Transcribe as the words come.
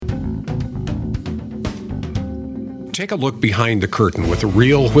Take a look behind the curtain with a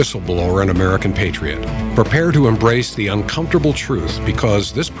real whistleblower and American patriot. Prepare to embrace the uncomfortable truth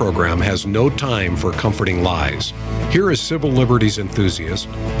because this program has no time for comforting lies. Here is civil liberties enthusiast,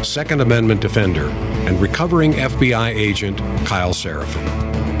 Second Amendment defender, and recovering FBI agent Kyle Seraphin.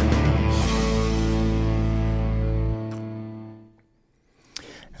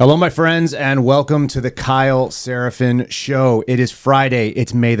 Hello, my friends, and welcome to the Kyle Seraphin Show. It is Friday.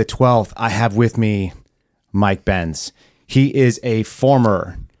 It's May the 12th. I have with me Mike Benz. He is a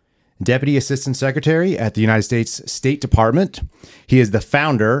former Deputy Assistant Secretary at the United States State Department. He is the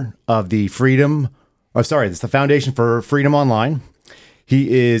founder of the it's the Foundation for Freedom Online.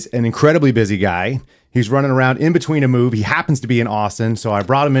 He is an incredibly busy guy. He's running around in between a move. He happens to be in Austin, so I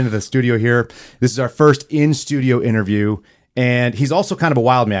brought him into the studio here. This is our first in-studio interview. And he's also kind of a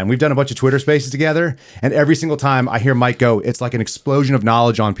wild man. We've done a bunch of Twitter spaces together, and every single time I hear Mike go, it's like an explosion of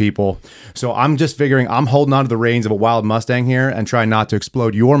knowledge on people. So I'm just figuring I'm holding on to the reins of a wild Mustang here and trying not to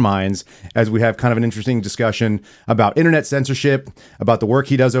explode your minds as we have kind of an interesting discussion about internet censorship, about the work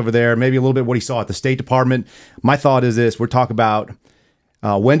he does over there, maybe a little bit what he saw at the State Department. My thought is this: we're talking about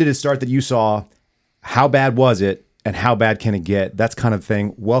when did it start that you saw, how bad was it, and how bad can it get? That's kind of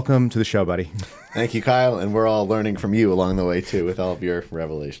thing. Welcome to the show, buddy. Thank you, Kyle. And we're all learning from you along the way, too, with all of your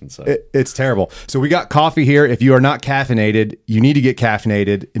revelations. So. It's terrible. So we got coffee here. If you are not caffeinated, you need to get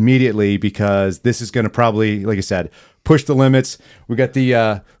caffeinated immediately because this is going to probably, like I said, push the limits. We got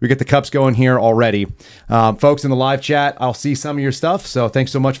the cups going here already. Folks in the live chat, I'll see some of your stuff. So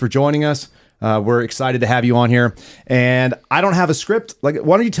thanks so much for joining us. We're excited to have you on here. And I don't have a script. Why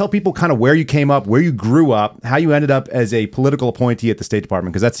don't you tell people kind of where you came up, where you grew up, how you ended up as a political appointee at the State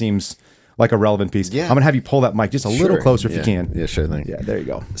Department, because that seems like a relevant piece. Yeah. I'm going to have you pull that mic just a little closer if you can. Yeah, sure thing. Yeah, there you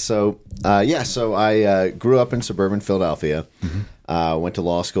go. So I grew up in suburban Philadelphia, went to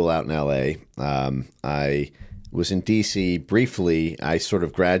law school out in L.A. I was in D.C. briefly. I sort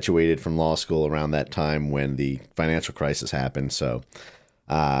of graduated from law school around that time when the financial crisis happened. So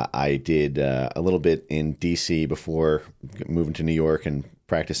I did a little bit in D.C. before moving to New York and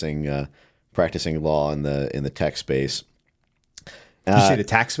practicing law in the tech space. Did you say the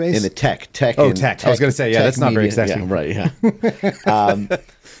tax space? In the tech. Oh, tech. I was going to say, that's not very sexy. Yeah, right,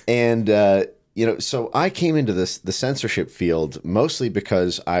 yeah. So I came into the censorship field mostly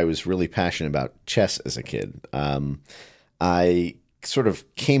because I was really passionate about chess as a kid. I sort of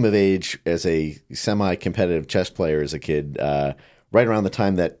came of age as a semi-competitive chess player as a kid, right around the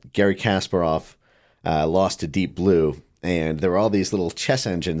time that Garry Kasparov lost to Deep Blue. And there were all these little chess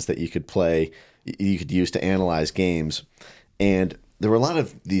engines that you could play, you could use to analyze games. And there were a lot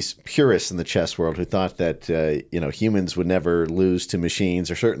of these purists in the chess world who thought that humans would never lose to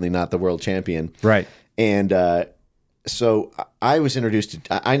machines, or certainly not the world champion. Right. And so I was introduced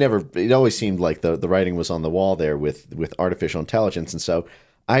to. It always seemed like the writing was on the wall there with artificial intelligence, and so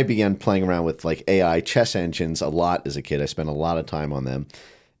I began playing around with like AI chess engines a lot as a kid. I spent a lot of time on them,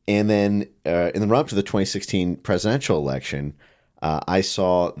 and then in the run up to the 2016 presidential election, I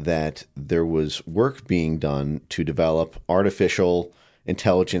saw that there was work being done to develop artificial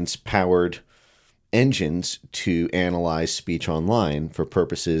intelligence-powered engines to analyze speech online for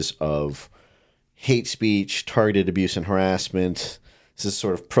purposes of hate speech, targeted abuse and harassment. This is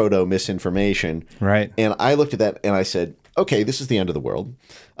sort of proto-misinformation. Right. And I looked at that and I said, okay, this is the end of the world.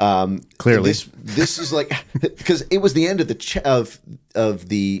 Clearly. This is like – because it was the end of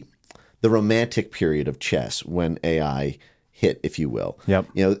the romantic period of chess when AI – hit, if you will. Yep.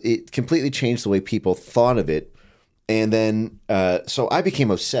 It completely changed the way people thought of it. And then, so I became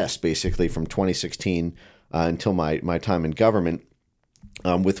obsessed basically from 2016 until my time in government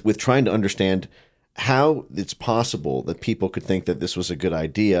with trying to understand how it's possible that people could think that this was a good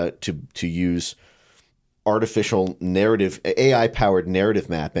idea to use artificial narrative, AI-powered narrative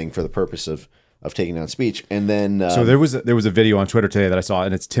mapping for the purpose of taking down speech. And then so there was a video on Twitter today that I saw,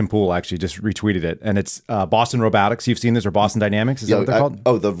 and it's Tim Pool actually just retweeted it, and it's Boston Robotics. You've seen this, or Boston Dynamics? Is that what they're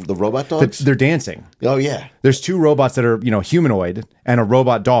called? The robot dogs? They're dancing. Oh yeah. There's two robots that are humanoid and a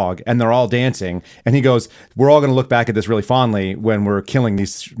robot dog, and they're all dancing. And he goes, "We're all going to look back at this really fondly when we're killing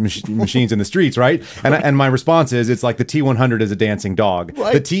these machines in the streets, right?" And my response is, it's like the T-100 is a dancing dog.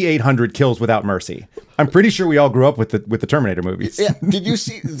 Right. The T-800 kills without mercy. I'm pretty sure we all grew up with the Terminator movies. Yeah. Did you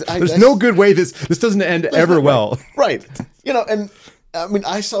see? There's no good way this doesn't end ever well. Right. And I mean,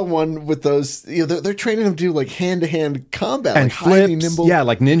 I saw one with those. They're training them to do like hand-to-hand combat, and like flips, highly nimble. Yeah,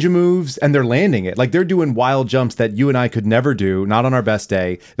 like ninja moves, and they're landing it. Like they're doing wild jumps that you and I could never do, not on our best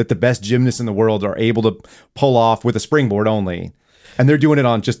day. That the best gymnasts in the world are able to pull off with a springboard only. And they're doing it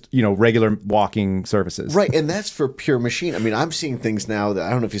on just, regular walking surfaces. Right, and that's for pure machine. I mean, I'm seeing things now that I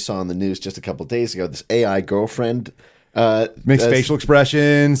don't know if you saw on the news just a couple of days ago. This AI girlfriend makes facial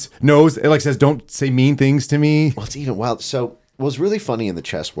expressions, knows, it like says, don't say mean things to me. Well, it's even wild. So what's really funny in the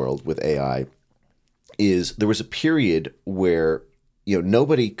chess world with AI is there was a period where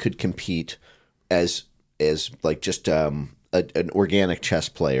nobody could compete as like just an organic chess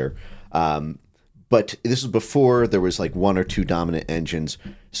player. But this was before there was like one or two dominant engines.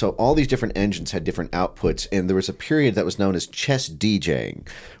 So all these different engines had different outputs. And there was a period that was known as chess DJing,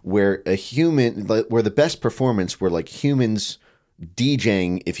 where where the best performance were like humans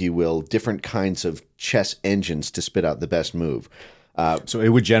DJing, if you will, different kinds of chess engines to spit out the best move. So it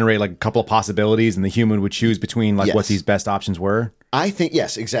would generate like a couple of possibilities, and the human would choose between like Yes. what these best options were. I think,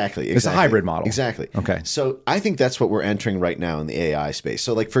 yes, exactly. It's a hybrid model. Exactly. Okay. So I think that's what we're entering right now in the AI space.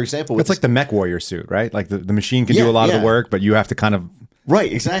 So like, for example, It's like the mech warrior suit, right? Like the machine can do a lot of Yeah. the work, but you have to kind of... right,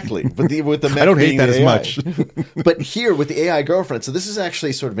 exactly. But with the I don't hate being that the as AI. much. But here with the AI girlfriend, so this is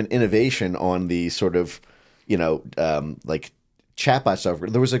actually sort of an innovation on the sort of, like chatbot stuff.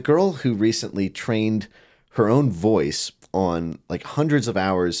 There was a girl who recently trained her own voice on like hundreds of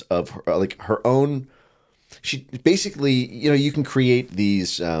hours of her own. She basically, you can create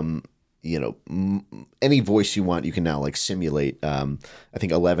these, any voice you want, you can now like simulate. I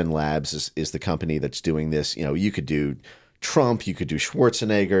think 11 Labs is the company that's doing this. You could do Trump, you could do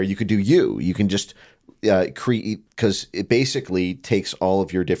Schwarzenegger, you could do you can just create, because it basically takes all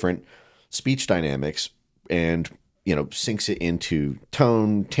of your different speech dynamics and syncs it into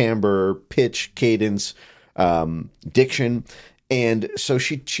tone, timbre, pitch, cadence, diction. And so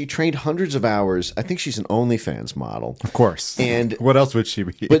she trained hundreds of hours. I think she's an OnlyFans model. Of course. And what else would she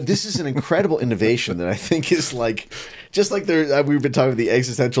be? But this is an incredible innovation that I think is like, just like we've been talking about the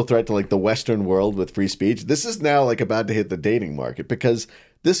existential threat to like the Western world with free speech. This is now like about to hit the dating market, because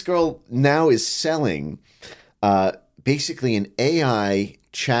this girl now is selling basically an AI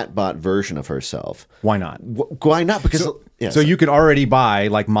chatbot version of herself. Why not? Why not? Because So you could already buy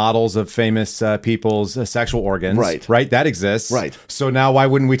like models of famous people's sexual organs, right? That exists, right? So now why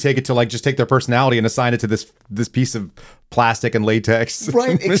wouldn't we take it to like just take their personality and assign it to this piece of plastic and latex,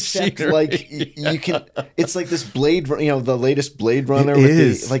 right? Except like you can, it's like this Blade, the latest Blade Runner. It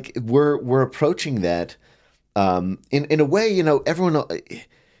is like we're approaching that in a way. Everyone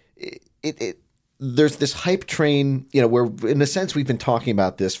there's this hype train. Where in a sense we've been talking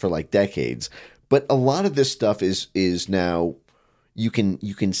about this for like decades. But a lot of this stuff is now you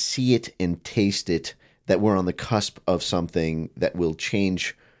can see it and taste it, that we're on the cusp of something that will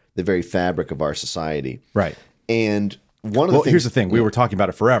change the very fabric of our society. Right. And one of the things, here's the thing: we were talking about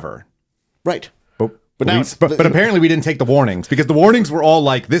it forever, right? But now, but apparently we didn't take the warnings, because the warnings were all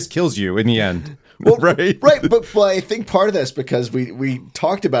like, "This kills you in the end." Well, right. But I think part of that's because we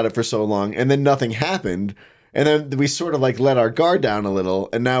talked about it for so long, and then nothing happened, and then we sort of like let our guard down a little,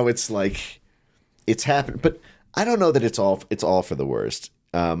 and now it's like. It's happened, but I don't know that it's all for the worst.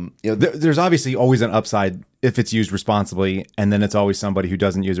 There's obviously always an upside if it's used responsibly, and then it's always somebody who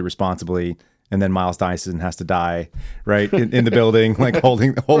doesn't use it responsibly, and then Miles Dyson has to die, right, in the building, like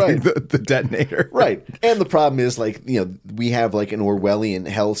holding Right. the detonator, right. And the problem is, like, we have like an Orwellian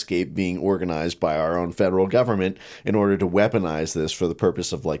hellscape being organized by our own federal government in order to weaponize this for the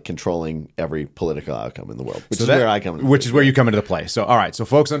purpose of like controlling every political outcome in the world, which is where I come into which is where you come into the play. So, all right, so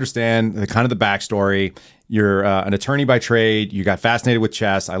folks understand the kind of the backstory. You're an attorney by trade. You got fascinated with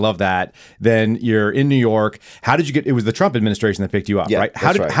chess. I love that. Then you're in New York. How did you get? It was the Trump administration that picked you up, Yeah, right?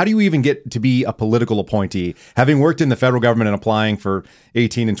 that's right. How do you even get to be a political appointee? Having worked in the federal government and applying for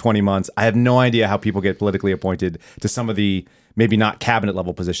 18 and 20 months, I have no idea how people get politically appointed to some of the maybe not cabinet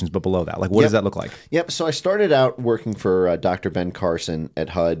level positions, but below that. Like, what does that look like? Yep. So I started out working for Dr. Ben Carson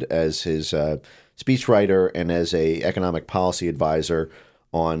at HUD as his speechwriter and as a economic policy advisor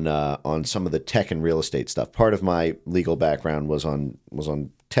on some of the tech and real estate stuff. Part of my legal background was on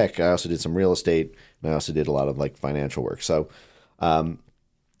tech. I also did some real estate, and I also did a lot of like financial work. So I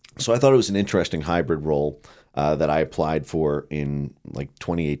thought it was an interesting hybrid role that I applied for in like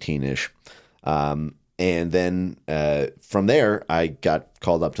 2018-ish. And then from there, I got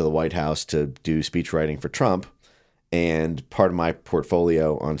called up to the White House to do speech writing for Trump. And part of my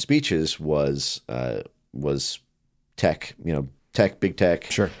portfolio on speeches was tech, big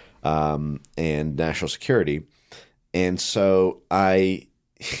tech, Sure, and national security. And so I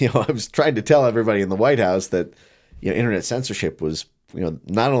was trying to tell everybody in the White House that internet censorship was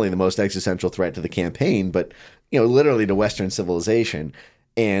not only the most existential threat to the campaign, but literally to Western civilization.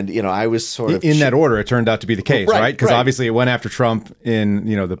 And I was sort of in that order. It turned out to be the case, right? Because right. obviously it went after Trump in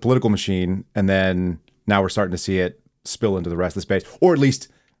the political machine, and then now we're starting to see it spill into the rest of the space, or at least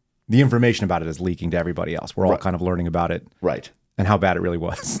the information about it is leaking to everybody else. We're all kind of learning about it, right? And how bad it really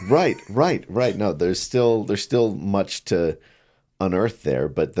was. Right. No, there's still much to unearth there,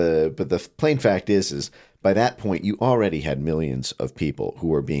 but the plain fact is by that point you already had millions of people who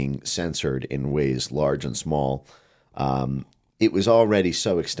were being censored in ways large and small. It was already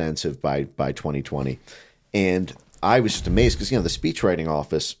so extensive by 2020, and I was just amazed because the speechwriting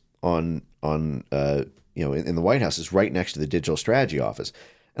office in the White House is right next to the digital strategy office.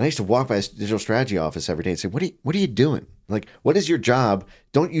 And I used to walk by this digital strategy office every day and say, what are you doing? Like, what is your job?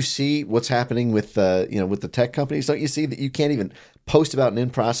 Don't you see what's happening with the tech companies? Don't you see that you can't even post about an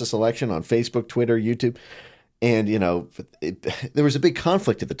in-process election on Facebook, Twitter, YouTube? And, there was a big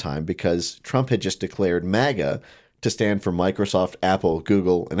conflict at the time because Trump had just declared MAGA to stand for Microsoft, Apple,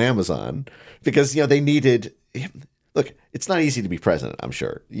 Google, and Amazon because, they needed – look, it's not easy to be president, I'm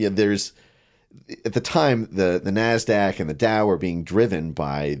sure. At the time, the NASDAQ and the Dow were being driven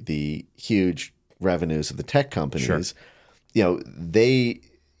by the huge revenues of the tech companies. Sure.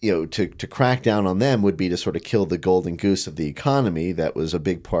 To crack down on them would be to sort of kill the golden goose of the economy. That was a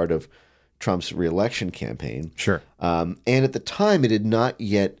big part of Trump's reelection campaign. Sure. And at the time, it had not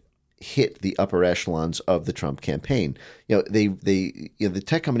yet hit the upper echelons of the Trump campaign. The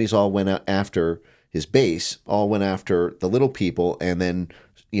tech companies all went after his base, all went after the little people, and then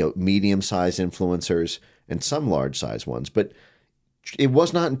medium-sized influencers and some large-sized ones. But it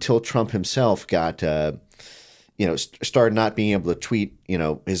was not until Trump himself got, started not being able to tweet,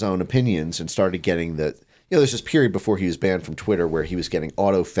 his own opinions and started getting there's this period before he was banned from Twitter where he was getting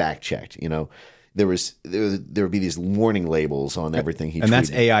auto fact-checked, There would be these warning labels on everything he tweeted. And that's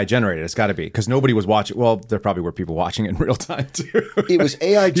AI generated. It's got to be because nobody was watching. Well, there probably were people watching it in real time too. It was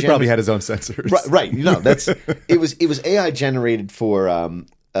AI. He probably had his own sensors. Right. It was AI generated for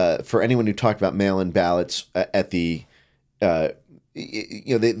anyone who talked about mail-in ballots at the.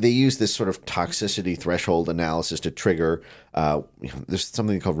 They use this sort of toxicity threshold analysis to trigger. There's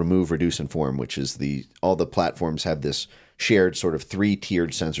something called remove, reduce, inform, which is all the platforms have this shared sort of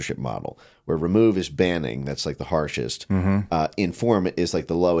 3-tiered censorship model where remove is banning, that's like the harshest. Mm-hmm. Inform is like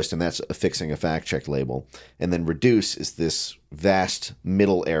the lowest, and that's affixing a fact check label. And then reduce is this vast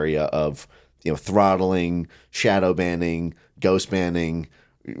middle area of throttling, shadow banning, ghost banning,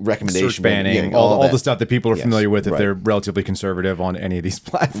 recommendation search banning, all the stuff that people are familiar with if they're relatively conservative on any of these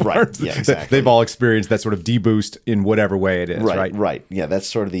platforms. Right. Yeah, exactly. They've all experienced that sort of deboost in whatever way it is. Right. Yeah, that's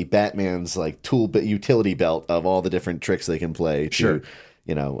sort of the Batman's like utility belt of all the different tricks they can play to,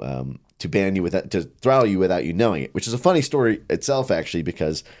 to ban you to throttle you without you knowing it, which is a funny story itself actually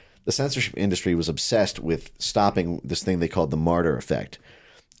because the censorship industry was obsessed with stopping this thing they called the martyr effect.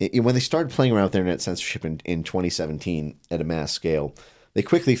 When they started playing around with internet censorship in 2017 at a mass scale, they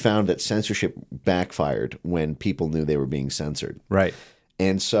quickly found that censorship backfired when people knew they were being censored. Right.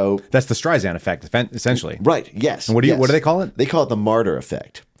 And so that's the Streisand effect, essentially. Right. Yes. And what do they call it? They call it the martyr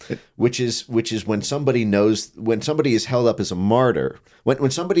effect, which is when somebody is held up as a martyr,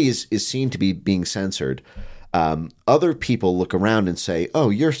 when somebody is seen to be being censored, other people look around and say, "Oh,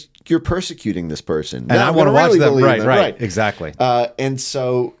 you're persecuting this person," and I want to watch them. Right. Exactly. And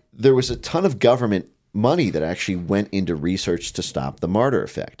so there was a ton of government money that actually went into research to stop the martyr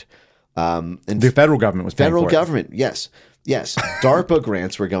effect. And the federal government was paying for it. Federal government, yes. DARPA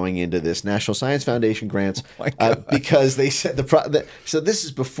grants were going into this, National Science Foundation grants, because they said so this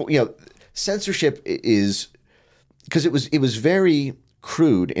is before, censorship is, because it was very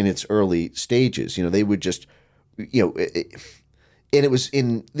crude in its early stages. They would just, and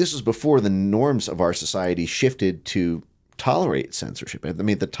this was before the norms of our society shifted to tolerate censorship. I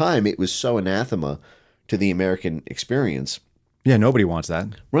mean, at the time, it was so anathema to the American experience. Yeah, nobody wants that.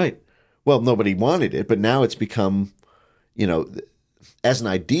 Right. Well, nobody wanted it, but now it's become, as an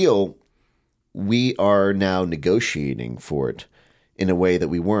ideal, we are now negotiating for it in a way that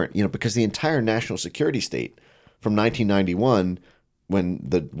we weren't, because the entire national security state from 1991, when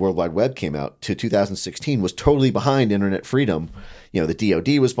the World Wide Web came out, to 2016 was totally behind internet freedom. The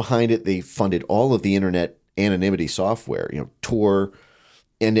DoD was behind it. They funded all of the internet anonymity software, Tor,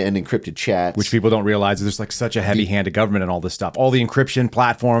 end-to-end encrypted chats. Which people don't realize there's like such a heavy hand of government and all this stuff. All the encryption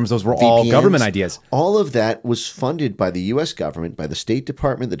platforms, those were all VPNs, government ideas. All of that was funded by the U.S. government, by the State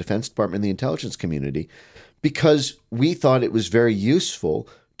Department, the Defense Department, and the intelligence community, because we thought it was very useful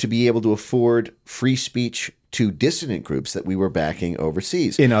to be able to afford free speech to dissident groups that we were backing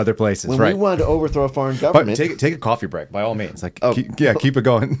overseas. In other places, when we wanted to overthrow a foreign government. But take a coffee break, by all means. Keep it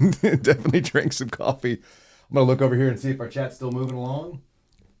going. Definitely drink some coffee. I'm going to look over here and see if our chat's still moving along.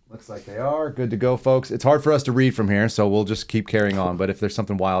 Looks like they are. Good to go, folks. It's hard for us to read from here, so we'll just keep carrying on. But if there's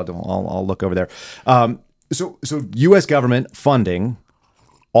something wild, I'll look over there. So U.S. government funding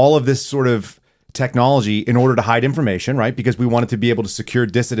all of this sort of technology in order to hide information, right? Because we wanted to be able to secure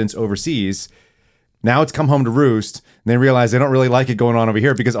dissidents overseas. Now it's come home to roost, and they realize they don't really like it going on over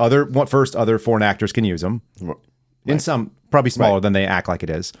here because other foreign actors can use them. Right. In some, probably smaller than they act like it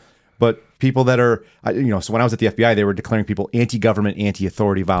is. But people that are, so when I was at the FBI, they were declaring people anti-government,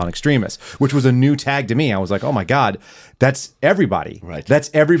 anti-authority, violent extremists, which was a new tag to me. I was like, oh my God, that's everybody. Right. That's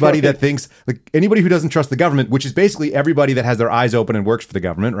everybody that thinks, like anybody who doesn't trust the government, which is basically everybody that has their eyes open and works for the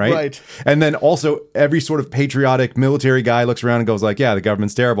government, right? Right. And then also every sort of patriotic military guy looks around and goes like, yeah, the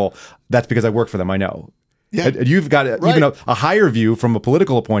government's terrible. That's because I work for them. I know. Yeah. And you've got even a higher view from a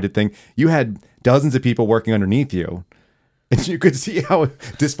political appointed thing. You had dozens of people working underneath you. And you could see how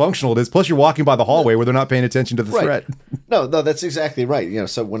dysfunctional it is. Plus, you're walking by the hallway where they're not paying attention to the threat. No, that's exactly right.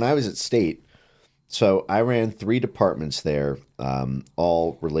 So when I was at State, so I ran 3 departments there,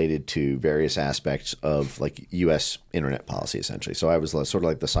 all related to various aspects of like U.S. internet policy, essentially. So I was sort of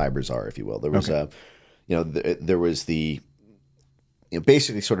like the cyber czar, if you will. There was there was the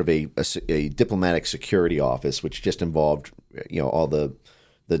basically sort of a diplomatic security office, which just involved all the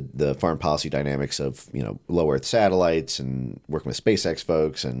foreign policy dynamics of low Earth satellites and working with SpaceX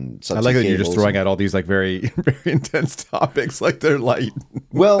folks and subsea I like that you're just throwing and out all these like very very intense topics like they're light.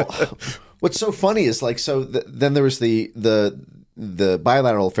 Well, what's so funny is like then there was the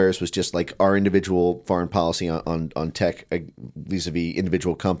bilateral affairs was just like our individual foreign policy on tech vis-a-vis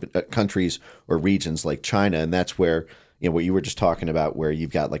individual countries or regions like China, and that's where what you were just talking about, where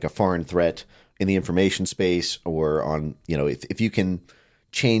you've got like a foreign threat in the information space or on if you can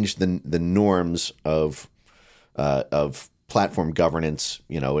change the norms of platform governance,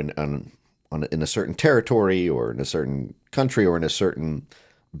 in a certain territory or in a certain country or in a certain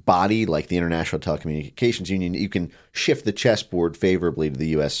body like the International Telecommunications Union, you can shift the chessboard favorably to the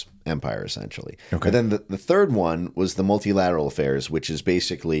U.S. empire, essentially. Okay. And then the third one was the multilateral affairs, which is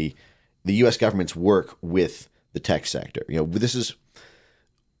basically the U.S. government's work with the tech sector.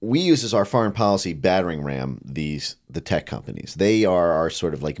 We use as our foreign policy battering ram the tech companies. They are our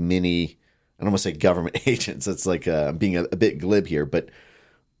sort of like mini, I don't want to say government agents. It's like I'm being a bit glib here, but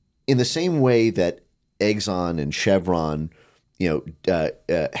in the same way that Exxon and Chevron,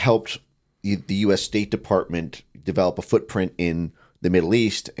 helped the U.S. State Department develop a footprint in the Middle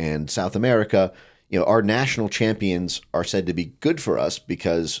East and South America, our national champions are said to be good for us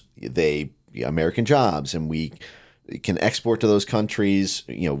because they American jobs, and we can export to those countries.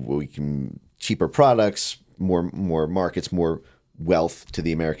 We can cheaper products, more markets, more wealth to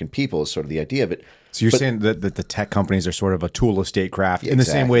the American people is sort of the idea of it. So you're saying that the tech companies are sort of a tool of statecraft in the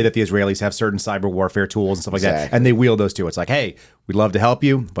same way that the Israelis have certain cyber warfare tools and stuff like that, and they wield those too. It's like, hey, we'd love to help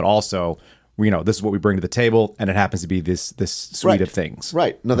you, but also, this is what we bring to the table, and it happens to be this suite of things.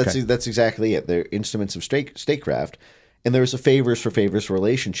 Right. No, that's exactly it. They're instruments of statecraft, and there's a favors for favors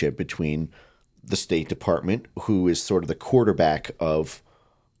relationship between the State Department, who is sort of the quarterback of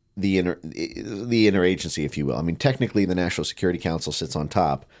the interagency, if you will. I mean, technically, the National Security Council sits on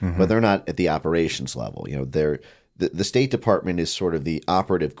top, but they're not at the operations level. The State Department is sort of the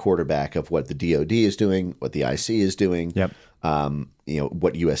operative quarterback of what the DoD is doing, what the IC is doing. Yep.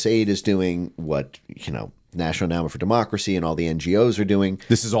 What USAID is doing, what National Endowment for Democracy and all the NGOs are doing.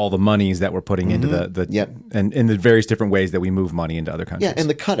 This is all the monies that we're putting into and in the various different ways that we move money into other countries. Yeah, and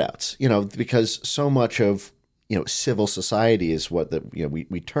the cutouts, because so much of civil society is what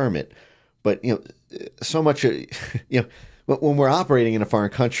we term it, but so much when we're operating in a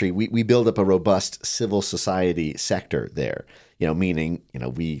foreign country, we build up a robust civil society sector there. Meaning,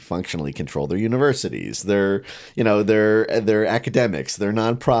 we functionally control their universities, their academics, their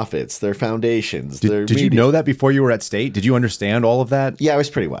nonprofits, their foundations. Did you know that before you were at State? Did you understand all of that? Yeah, I was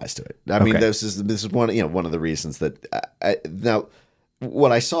pretty wise to it. I mean, this is one of the reasons that now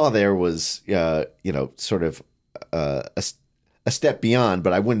what I saw there was sort of a step beyond,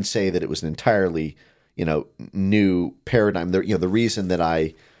 but I wouldn't say that it was an entirely new paradigm. The reason that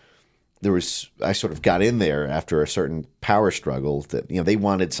I sort of got in there after a certain power struggle that they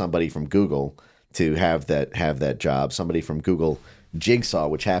wanted somebody from Google to have that job, somebody from Google Jigsaw,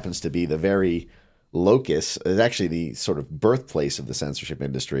 which happens to be the very locus, is actually the sort of birthplace of the censorship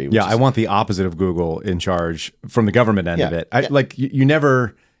industry. Yeah, I want the opposite of Google in charge from the government end of it. Like you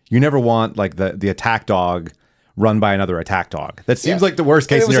never want like the attack dog run by another attack dog. That seems like the worst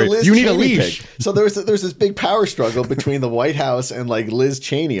case scenario. You need a leash. So there's this big power struggle between the White House and like Liz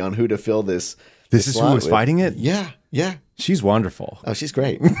Cheney on who to fill this. This is who was fighting it? Yeah. She's wonderful. Oh, she's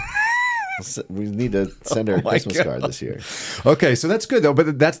great. We need to send her a Christmas card this year. Okay, so that's good though.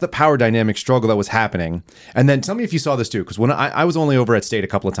 But that's the power dynamic struggle that was happening. And then tell me if you saw this too, because when I was only over at State a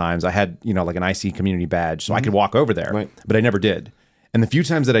couple of times, I had like an IC community badge, so I could walk over there, but I never did. And the few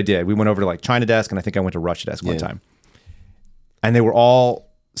times that I did, we went over to like China desk, and I think I went to Russia desk one time, and they were all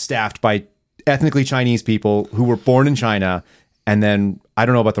staffed by ethnically Chinese people who were born in China. And then I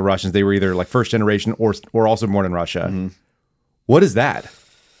don't know about the Russians; they were either like first generation or also born in Russia. Mm-hmm. What is that?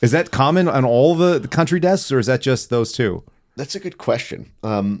 Is that common on all the country desks, or is that just those two? That's a good question.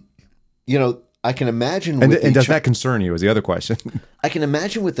 I can imagine. And does that concern you? Is the other question. I can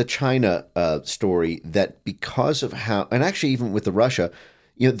imagine with the China story that because of how, and actually even with the Russia,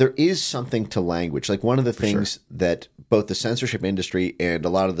 there is something to language. Like one of the things that both the censorship industry and a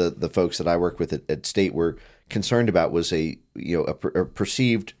lot of the folks that I work with at State were concerned about was a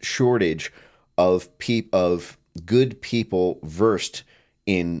perceived shortage of good people versed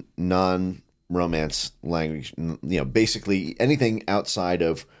in non-romance language. Basically anything outside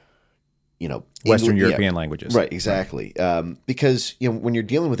of Western European languages. Right, exactly. Right. Because when you're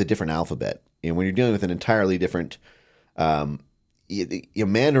dealing with a different alphabet, when you're dealing with an entirely different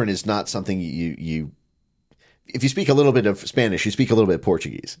Mandarin is not something you if you speak a little bit of Spanish, you speak a little bit of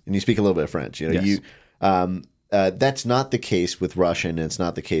Portuguese, and you speak a little bit of French. Yes. That's not the case with Russian, and it's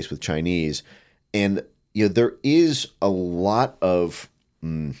not the case with Chinese. And there is a lot of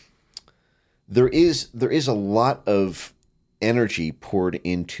there is a lot of energy poured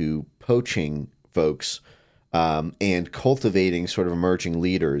into poaching folks and cultivating sort of emerging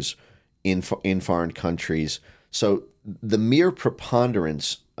leaders in foreign countries. So the mere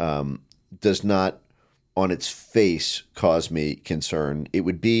preponderance does not, on its face, cause me concern. It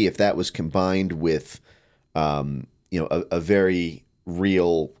would be if that was combined with, a very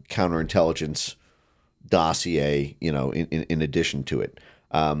real counterintelligence dossier, in addition to it.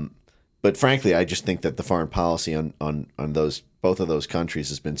 But frankly, I just think that the foreign policy on both of those countries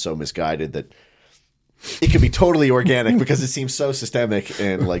has been so misguided that it could be totally organic because it seems so systemic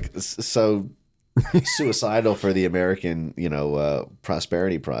and like so suicidal for the American,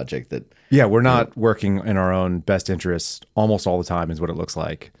 prosperity project that. Yeah, we're not working in our own best interests almost all the time is what it looks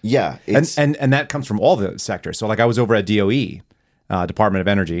like. Yeah. And that comes from all the sectors. So like I was over at DOE, Department of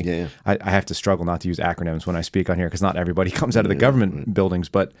Energy. Yeah. I have to struggle not to use acronyms when I speak on here because not everybody comes out of the government buildings.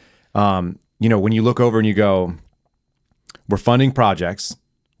 But, when you look over and you go, we're funding projects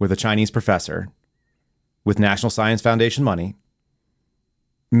with a Chinese professor with National Science Foundation money,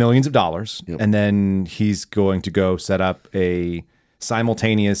 millions of dollars, and then he's going to go set up a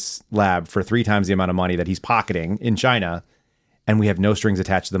simultaneous lab for 3 times the amount of money that he's pocketing in China, and we have no strings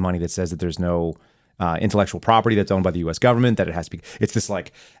attached to the money that says that there's no intellectual property that's owned by the U.S. government, that it has to be. It's this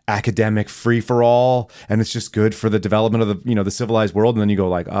like academic free for all, and it's just good for the development of the the civilized world. And then you go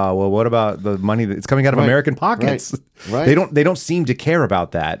like, oh well, what about the money that's coming out of American pockets? Right. They don't seem to care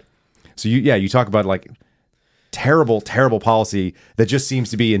about that. So you talk about like terrible policy that just seems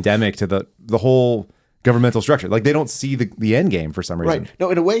to be endemic to the whole governmental structure. Like they don't see the end game for some reason. Right.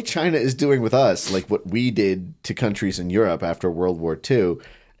 No, in a way, China is doing with us like what we did to countries in Europe after World War II.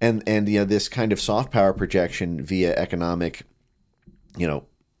 And this kind of soft power projection via economic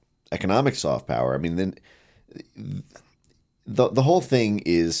soft power. I mean, then the whole thing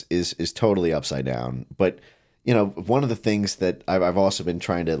is totally upside down. But one of the things that I've also been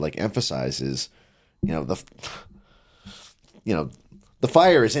trying to like emphasize is the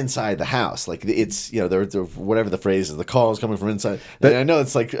fire is inside the house. Like it's whatever the phrase is, the call is coming from inside. And I know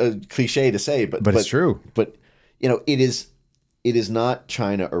it's like a cliche to say, but it's true. But it is not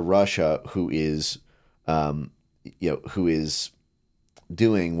China or Russia who is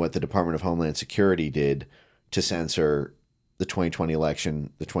doing what the Department of Homeland Security did to censor the 2020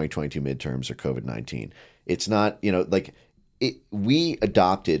 election, the 2022 midterms, or COVID-19. It's not, we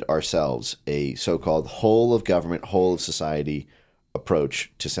adopted ourselves a so-called whole of government, whole of society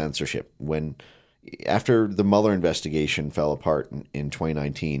approach to censorship. After the Mueller investigation fell apart in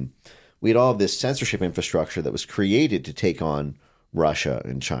 2019, we had all of this censorship infrastructure that was created to take on Russia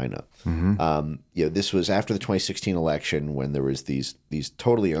and China. Mm-hmm. This was after the 2016 election when there was these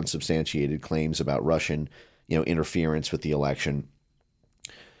totally unsubstantiated claims about Russian, interference with the election.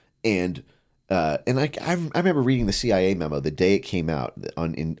 And I remember reading the CIA memo the day it came out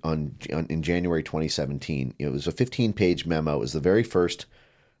in January 2017. It was a 15-page memo. It was the very first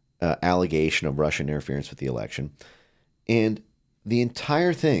allegation of Russian interference with the election, and the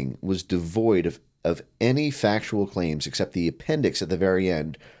entire thing was devoid of any factual claims except the appendix at the very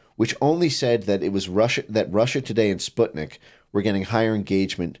end, which only said that it was Russia Today and Sputnik were getting higher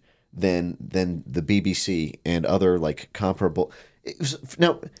engagement than the BBC and other like comparable.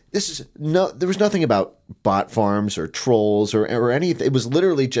 There was nothing about bot farms or trolls or anything. It was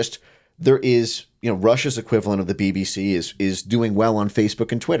literally just there is, Russia's equivalent of the BBC is doing well on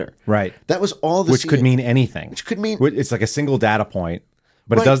Facebook and Twitter. Right. That was all Which could mean anything. Which could mean it's like a single data point,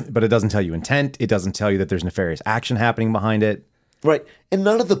 but it doesn't tell you intent. It doesn't tell you that there's nefarious action happening behind it. Right. And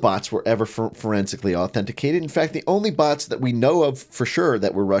none of the bots were ever forensically authenticated. In fact, the only bots that we know of for sure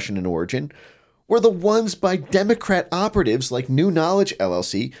that were Russian in origin were the ones by Democrat operatives like New Knowledge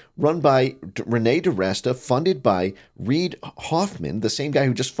LLC, run by Rene DiResta, funded by Reid Hoffman, the same guy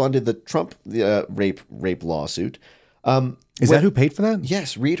who just funded the Trump rape lawsuit. Is that who paid for that?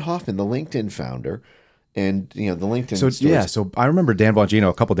 Yes, Reid Hoffman, the LinkedIn founder. And, the LinkedIn So I remember Dan Bongino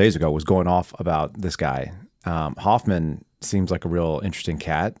a couple of days ago was going off about this guy. Hoffman seems like a real interesting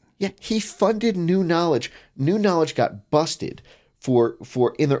cat. Yeah, he funded New Knowledge. New Knowledge got busted for,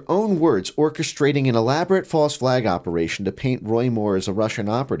 in their own words, orchestrating an elaborate false flag operation to paint Roy Moore as a Russian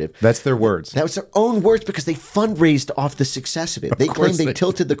operative. That's their words. That was their own words because they fundraised off the success of it. They claimed they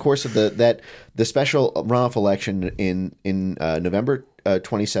tilted the course of the special runoff election in November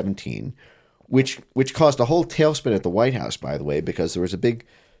 2017, which caused a whole tailspin at the White House, by the way, because there was a big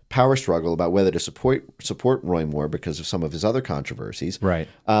power struggle about whether to support Roy Moore because of some of his other controversies. Right.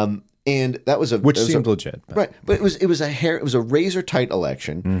 And that was seemed legit, right? But it was a razor tight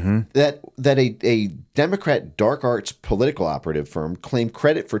election that a Democrat dark arts political operative firm claimed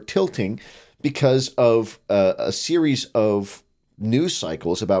credit for tilting because of a series of news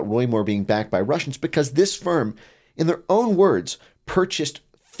cycles about Roy Moore being backed by Russians. Because this firm, in their own words, purchased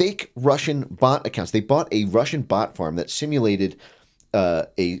fake Russian bot accounts. They bought a Russian bot farm that simulated a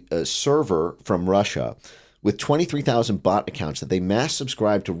server from Russia with 23,000 bot accounts that they mass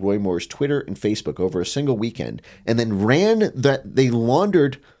subscribed to Roy Moore's Twitter and Facebook over a single weekend, and then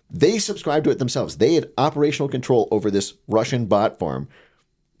they subscribed to it themselves. They had operational control over this Russian bot farm,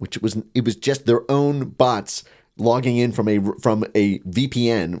 it was just their own bots logging in from a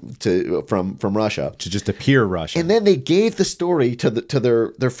VPN from Russia to just appear Russian. And then they gave the story to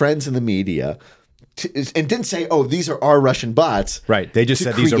their friends in the media. And didn't say, "Oh, these are our Russian bots." Right. They just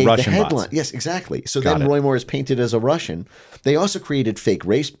said these are Russian bots. Yes, exactly. So then Roy Moore is painted as a Russian. They also created fake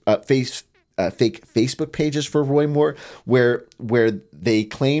Facebook pages for Roy Moore, where they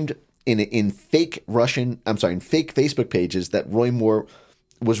claimed in fake Facebook pages that Roy Moore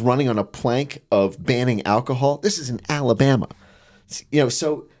was running on a plank of banning alcohol. This is in Alabama.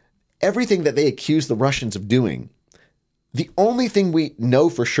 So everything that they accused the Russians of doing, the only thing we know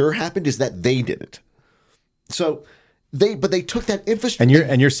for sure happened is that they did it. So they took that infrastructure.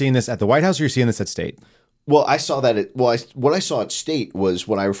 And you're seeing this at the White House, or you're seeing this at State? Well, I saw that. What I saw at State was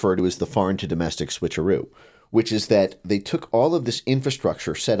what I refer to as the foreign to domestic switcheroo, which is that they took all of this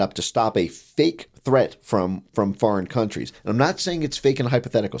infrastructure set up to stop a fake threat from foreign countries. And I'm not saying it's fake in a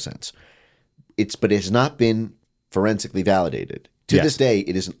hypothetical sense. But it has not been forensically validated. To this day,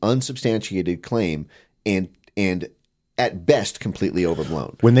 it is an unsubstantiated claim and at best completely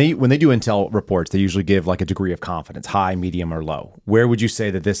overblown. When they do intel reports, they usually give like a degree of confidence, high, medium, or low. Where would you say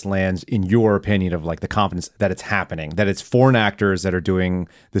that this lands in your opinion of like the confidence that it's happening, that it's foreign actors that are doing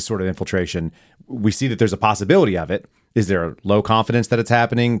this sort of infiltration? We see that there's a possibility of it. Is there a low confidence that it's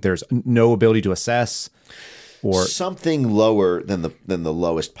happening? There's no ability to assess, or something lower than the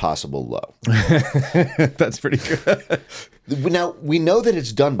lowest possible low. That's pretty good. Now we know that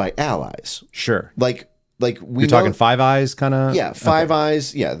it's done by allies. Sure. You're talking Five Eyes kind of? Yeah, Five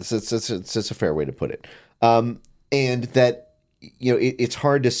Eyes. Yeah, it's a fair way to put it. And that, it's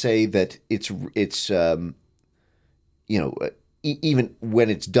hard to say that it's even when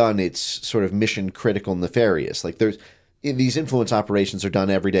it's done, it's sort of mission critical nefarious. Like these influence operations are done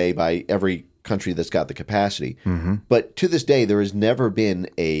every day by every country that's got the capacity. Mm-hmm. But to this day, there has never been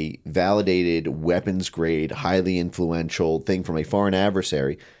a validated weapons grade, highly influential thing from a foreign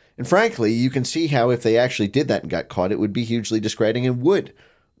adversary. And frankly, you can see how if they actually did that and got caught, it would be hugely discrediting and would.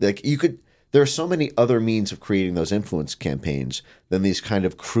 There are so many other means of creating those influence campaigns than these kind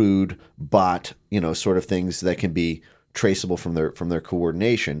of crude bot, sort of things that can be traceable from their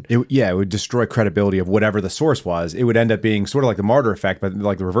coordination. It would destroy credibility of whatever the source was. It would end up being sort of like the martyr effect, but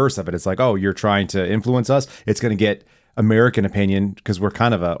like the reverse of it. It's like, oh, you're trying to influence us. It's going to get American opinion because we're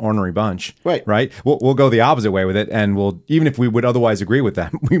kind of an ornery bunch, right? We'll go the opposite way with it, and even if we would otherwise agree with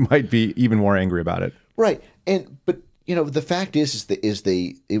them, we might be even more angry about it, right? But the fact is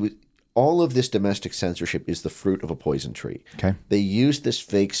all of this domestic censorship is the fruit of a poison tree. Okay, they used this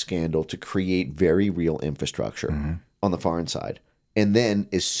fake scandal to create very real infrastructure on the foreign side, and then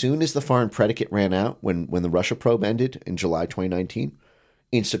as soon as the foreign predicate ran out, when the Russia probe ended in July 2019.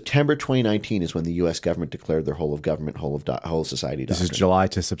 In September 2019 is when the U.S. government declared their whole of government, whole of society doctrine. This is July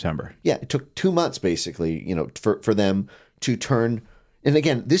to September. Yeah, it took 2 months basically, for them to turn. And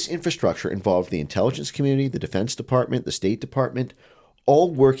again, this infrastructure involved the intelligence community, the Defense Department, the State Department,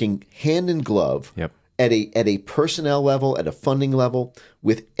 all working hand in glove at a personnel level, at a funding level,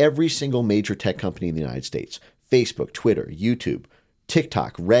 with every single major tech company in the United States. Facebook, Twitter, YouTube,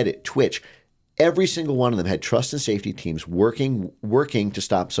 TikTok, Reddit, Twitch. Every single one of them had trust and safety teams working to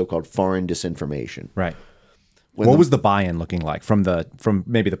stop so-called foreign disinformation. Right. What was the buy-in looking like from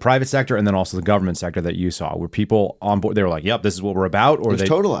maybe the private sector and then also the government sector that you saw? Were people on board? They were like, "Yep, this is what we're about," or it was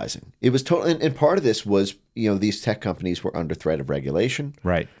totalizing. It was total, and part of this was these tech companies were under threat of regulation.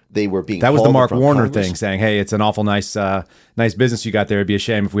 Right. They were being that was the Mark Warner Congress. thing, saying, "Hey, it's an awful nice business you got there. It'd be a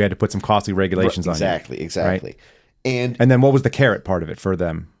shame if we had to put some costly regulations on you." Exactly. Right? And then what was the carrot part of it for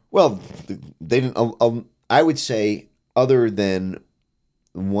them? Well, they didn't. I would say, other than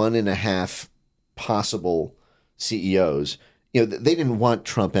 1.5 possible CEOs, they didn't want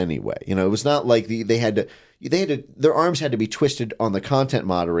Trump anyway. It was not like they had to. Their arms had to be twisted on the content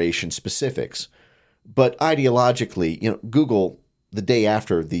moderation specifics, but ideologically, Google the day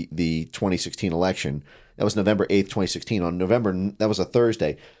after the 2016 election, that was November 8th, 2016. That was a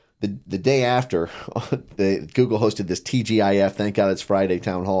Thursday. The day after, Google hosted this TGIF, thank God it's Friday,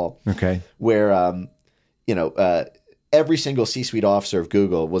 town hall. Okay. Where, every single C-suite officer of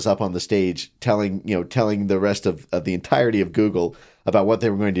Google was up on the stage telling the rest of the entirety of Google about what they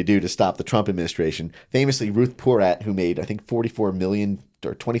were going to do to stop the Trump administration. Famously, Ruth Porat, who made, I think, $44 million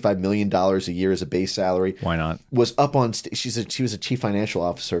or $25 million a year as a base salary. Why not? Was up on stage. She was a chief financial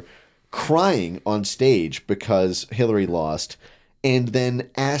officer, crying on stage because Hillary lost. And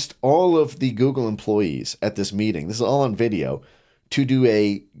then asked all of the Google employees at this meeting, this is all on video,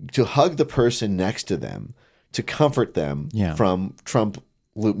 to hug the person next to them, to comfort them from Trump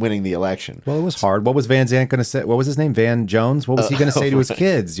winning the election. Well, it was hard. What was Van Zandt going to say? What was his name? Van Jones? What was he going to say to his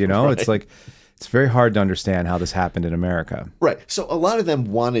kids? Right. It's like, it's very hard to understand how this happened in America. Right. So a lot of them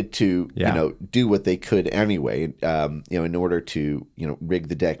wanted to, do what they could anyway, in order to, rig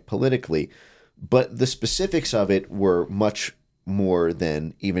the deck politically. But the specifics of it were much more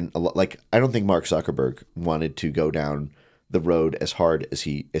than even like, I don't think Mark Zuckerberg wanted to go down the road as hard as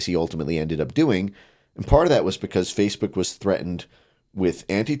he ultimately ended up doing, and part of that was because Facebook was threatened with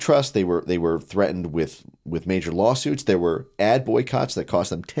antitrust. They were threatened with major lawsuits. There were ad boycotts that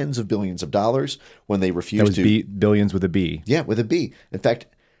cost them tens of billions of dollars when they refused to. Billions with a B. Yeah, with a B. In fact,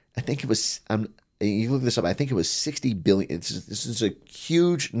 I think it was. You look this up. I think it was 60 billion. This is a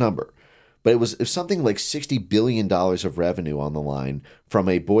huge number. But it was something like $60 billion of revenue on the line from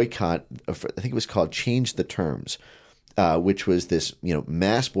a boycott. I think it was called Change the Terms, which was this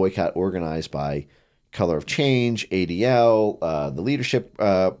mass boycott organized by Color of Change, ADL, the Leadership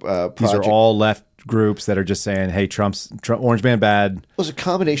Project. These are all left groups that are just saying, "Hey, Trump, Orange Man bad." It was a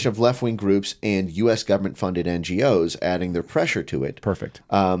combination of left-wing groups and U.S. government-funded NGOs adding their pressure to it. Perfect.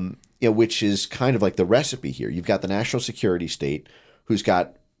 Which is kind of like the recipe here. You've got the national security state, who's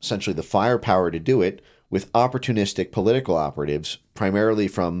got essentially the firepower to do it, with opportunistic political operatives, primarily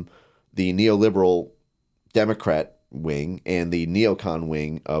from the neoliberal Democrat wing and the neocon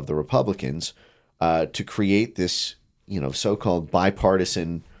wing of the Republicans, to create this, so-called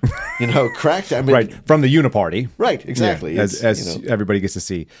bipartisan, crackdown. Right, from the Uniparty. Right, exactly. Yeah, as everybody gets to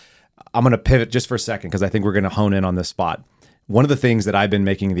see. I'm going to pivot just for a second because I think we're going to hone in on this spot. One of the things that I've been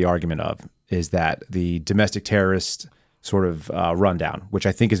making the argument of is that the domestic terrorist sort of rundown, which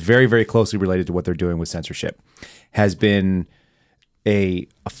I think is very, very closely related to what they're doing with censorship, has been a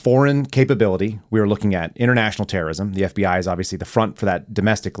foreign capability. We are looking at international terrorism. The FBI is obviously the front for that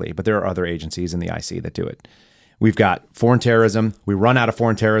domestically, but there are other agencies in the IC that do it. We've got foreign terrorism. We run out of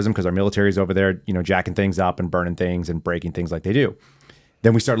foreign terrorism because our military is over there, jacking things up and burning things and breaking things like they do.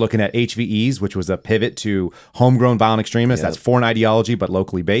 Then we start looking at HVEs, which was a pivot to homegrown violent extremists. That's foreign ideology, but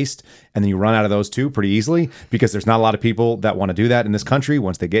locally based. And then you run out of those two pretty easily because there's not a lot of people that want to do that in this country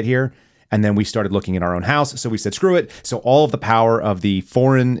once they get here. And then we started looking at our own house. So we said, screw it. So all of the power of the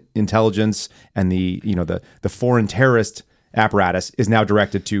foreign intelligence and the foreign terrorist apparatus is now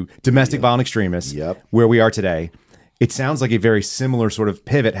directed to domestic violent extremists, where we are today. It sounds like a very similar sort of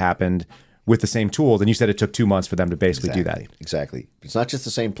pivot happened with the same tools. And you said it took 2 months for them to basically do that. Exactly. It's not just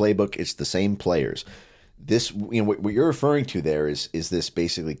the same playbook, it's the same players. This, what you're referring to there is this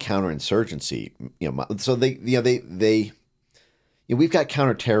basically counterinsurgency. So we've got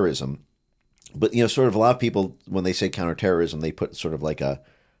counterterrorism, but sort of a lot of people, when they say counterterrorism, they put sort of like a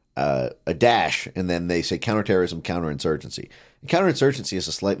dash, and then they say counterterrorism, counterinsurgency. And counterinsurgency is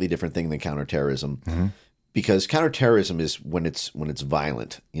a slightly different thing than counterterrorism. Mm-hmm. because counterterrorism is when it's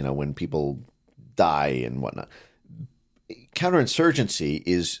violent, when people die and whatnot. Counterinsurgency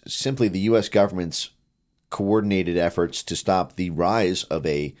is simply the U.S. government's coordinated efforts to stop the rise of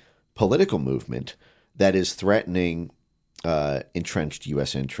a political movement that is threatening entrenched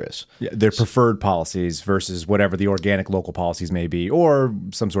U.S. interests. Yeah, their preferred policies versus whatever the organic local policies may be, or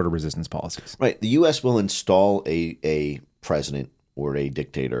some sort of resistance policies. Right. The U.S. will install a president or a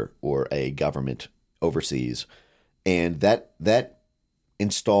dictator or a government overseas, and that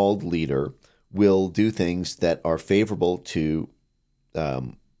installed leader will do things that are favorable to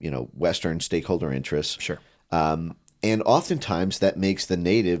Western stakeholder interests. Sure. And oftentimes that makes the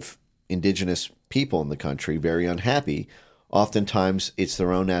native indigenous people in the country very unhappy. Oftentimes it's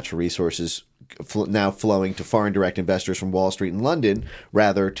their own natural resources now flowing to foreign direct investors from Wall Street and London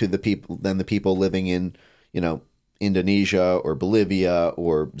rather to the people living in, Indonesia or Bolivia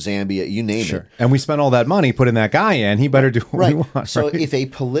or Zambia, you name it. And we spent all that money putting that guy in. He better do what we want. So if a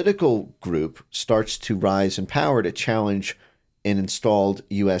political group starts to rise in power to challenge an installed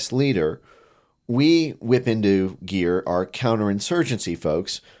U.S. leader, we whip into gear our counterinsurgency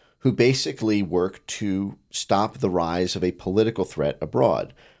folks who basically work to stop the rise of a political threat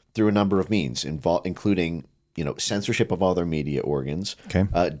abroad through a number of means, including censorship of all their media organs,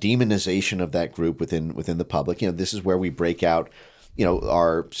 demonization of that group within the public. This is where we break out,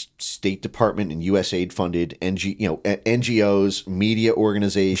 our State Department and USAID funded NGOs, media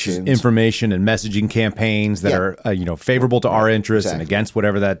organizations, information and messaging campaigns that are favorable to our interests and against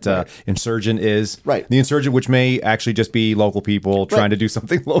whatever that insurgent is. Right. The insurgent, which may actually just be local people trying to do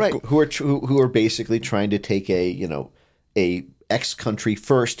something local. Right. Who are basically trying to take a X country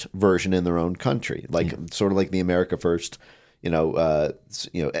first version in their own country, sort of like the America First,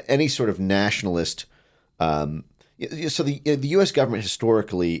 any sort of nationalist. So the U.S. government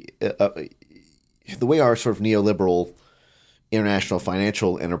historically, the way our sort of neoliberal international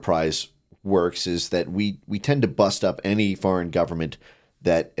financial enterprise works is that we tend to bust up any foreign government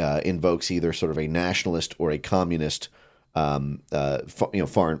that invokes either sort of a nationalist or a communist,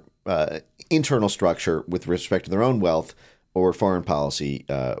 foreign internal structure with respect to their own wealth or foreign policy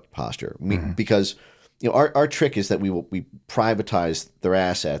posture. Because our trick is that we privatize their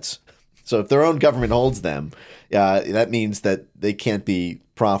assets. So if their own government holds them, that means that they can't be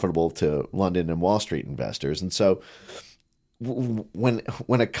profitable to London and Wall Street investors. And so when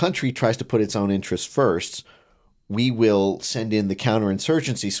a country tries to put its own interests first, we will send in the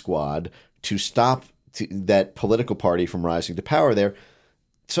counterinsurgency squad to stop that political party from rising to power there.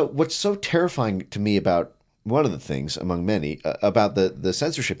 So what's so terrifying to me about one of the things among many about the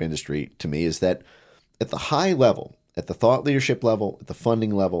censorship industry to me is that at the high level, at the thought leadership level, at the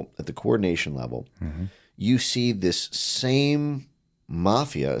funding level, at the coordination level, you see this same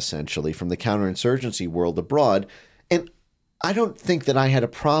mafia essentially from the counterinsurgency world abroad. And I don't think that I had a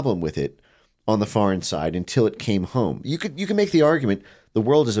problem with it on the foreign side until it came home. You can make the argument the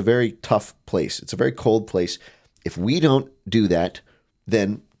world is a very tough place. It's a very cold place. If we don't do that,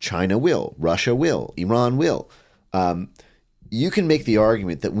 then China will, Russia will, Iran will. You can make the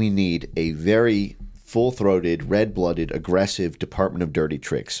argument that we need a very full-throated, red-blooded, aggressive Department of Dirty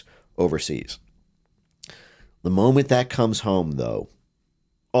Tricks overseas. The moment that comes home, though,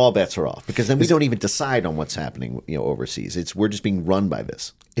 all bets are off because then we don't even decide on what's happening, overseas. We're just being run by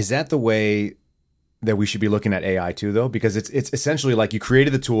this. Is that the way that we should be looking at AI too, though? Because it's essentially like you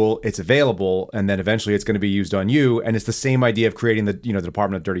created the tool, it's available, and then eventually it's going to be used on you. And it's the same idea of creating the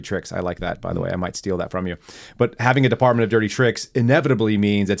Department of Dirty Tricks. I like that, by the way. I might steal that from you. But having a Department of Dirty Tricks inevitably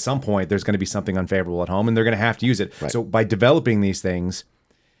means at some point there's going to be something unfavorable at home, and they're going to have to use it. Right. So by developing these things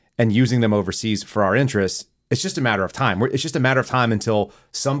and using them overseas for our interests, it's just a matter of time. It's just a matter of time until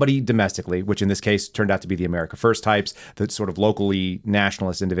somebody domestically, which in this case turned out to be the America First types, the sort of locally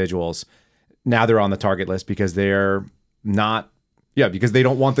nationalist individuals, now they're on the target list because they're not, because they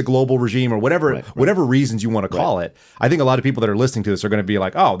don't want the global regime or whatever, whatever reasons you want to call it. I think a lot of people that are listening to this are going to be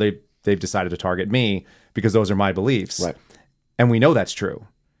like, oh, they've decided to target me because those are my beliefs. Right. And we know that's true.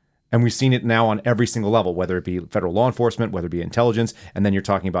 And we've seen it now on every single level, whether it be federal law enforcement, whether it be intelligence, and then you're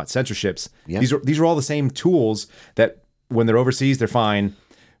talking about censorships. Yeah. These are all the same tools that when they're overseas, they're fine.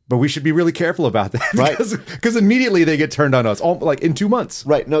 But we should be really careful about that, right? Because immediately they get turned on us, like in 2 months.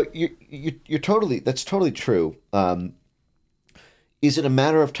 Right? No, you're that's totally true. Is it a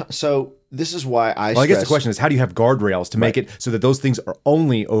matter of time? So this is why I guess the question is, how do you have guardrails to make it so that those things are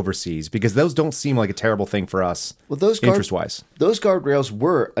only overseas? Because those don't seem like a terrible thing for us. Well, interest-wise, those guardrails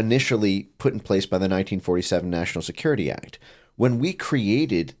were initially put in place by the 1947 National Security Act when we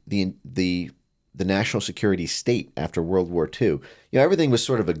created the the national security state after World War II. You know, everything was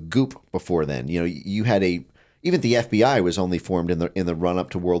sort of a goop before then. You know, you had even the FBI was only formed in the run up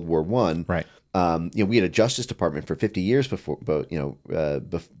to World War I. Right. You know, we had a Justice Department for 50 years before,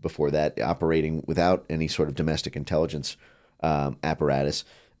 before that, operating without any sort of domestic intelligence apparatus.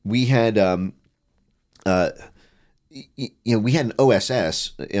 We had, we had an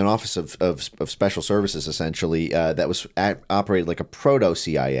OSS, an Office of Special Services, essentially, that was operated like a proto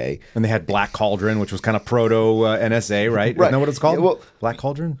CIA. And they had Black Cauldron, which was kind of proto NSA, right? Right. Isn't that what it's called? Yeah, well, Black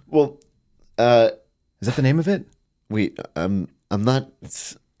Cauldron. Well, Is that the name of it? I'm not.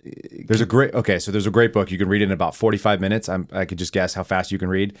 There's a great book. You can read it in about 45 minutes. I could just guess how fast you can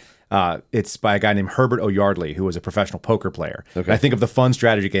read. It's by a guy named Herbert O'Yardley, who was a professional poker player. Okay. And I think of the fun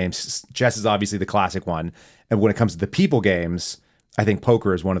strategy games, chess is obviously the classic one. And when it comes to the people games, I think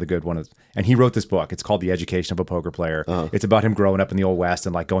poker is one of the good ones. And he wrote this book. It's called The Education of a Poker Player. Uh-huh. It's about him growing up in the Old West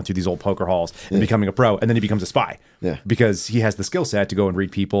and like going through these old poker halls and becoming a pro. And then he becomes a spy because he has the skill set to go and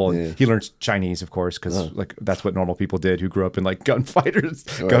read people. And he learns Chinese, of course, because like that's what normal people did who grew up in like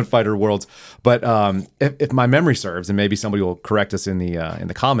gunfighter worlds. But if my memory serves, and maybe somebody will correct us in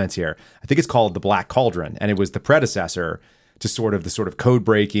the comments here, I think it's called The Black Cauldron, and it was the predecessor to sort of code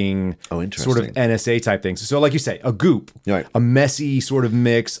breaking, sort of NSA type things. So like you say, a goop, right. A messy sort of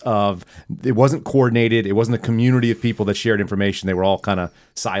mix of, it wasn't coordinated. It wasn't a community of people that shared information. They were all kind of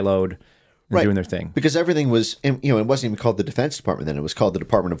siloed and doing their thing. Because everything was, it wasn't even called the Defense Department then. It was called the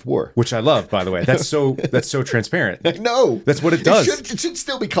Department of War. Which I love, by the way. That's so transparent. No. That's what it does. It should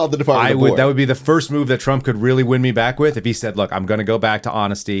still be called the Department of War. That would be the first move that Trump could really win me back with if he said, look, I'm going to go back to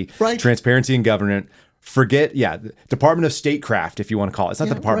honesty, transparency in government. Forget, Department of Statecraft, if you want to call it. It's not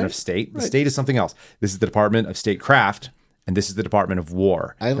the Department of State. The state is something else. This is the Department of Statecraft, and this is the Department of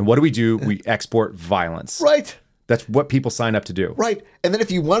War. And what do? We export violence. Right. That's what people sign up to do. Right. And then if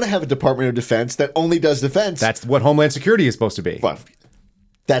you want to have a Department of Defense that only does defense. That's what Homeland Security is supposed to be. Well,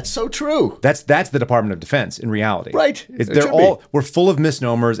 that's so true. That's the Department of Defense in reality. Right. We're full of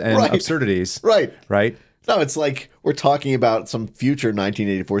misnomers and absurdities. Right. Right. No, it's like we're talking about some future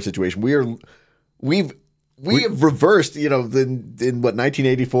 1984 situation. We have reversed, in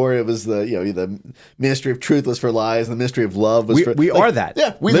 1984 it was the Ministry of Truth was for lies, and the Ministry of Love was for. We are that.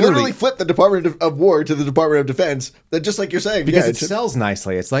 Yeah, we literally flipped the Department of War to the Department of Defense. Just like you're saying, because it sells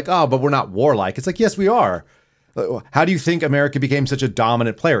nicely. It's like, oh, but we're not warlike. It's like, yes, we are. How do you think America became such a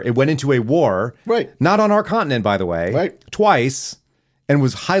dominant player? It went into a war, not on our continent, by the way, twice, and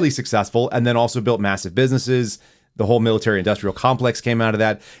was highly successful, and then also built massive businesses. The whole military-industrial complex came out of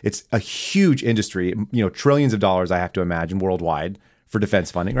that. It's a huge industry, trillions of dollars, I have to imagine, worldwide for defense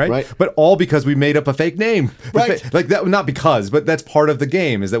funding, right? But all because we made up a fake name. Right. Like that, not because, but that's part of the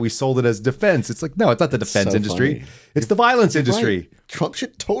game, is that we sold it as defense. It's like, no, it's not the defense industry. Funny. It's the violence industry. Right. Trump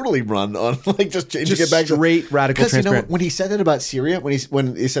should totally run on just changing it back straight, radical, transparent. When he said that about Syria, when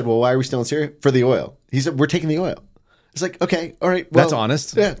he said, well, why are we still in Syria? For the oil. He said, we're taking the oil. It's like, okay, all right. Well, that's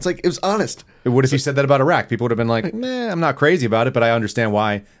honest. Yeah, it's like, it was honest. What if you said that about Iraq? People would have been like, I'm not crazy about it, but I understand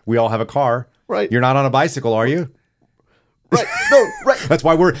why we all have a car. Right. You're not on a bicycle, are you? Right. No, right. That's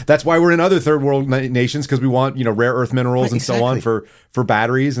why we're in other third world nations, because we want, rare earth minerals and so on for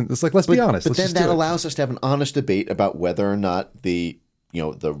batteries. And it's like, let's be honest. But then that allows us to have an honest debate about whether or not the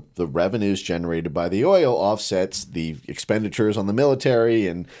revenues generated by the oil offsets the expenditures on the military,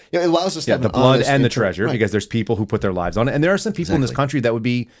 and it allows us to have the blood and the treasure, because there's people who put their lives on it. And there are some people in this country that would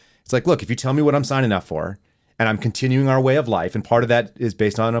be, it's like, look, if you tell me what I'm signing up for, and I'm continuing our way of life, and part of that is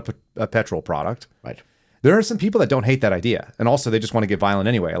based on a petrol product. Right. There are some people that don't hate that idea, and also they just want to get violent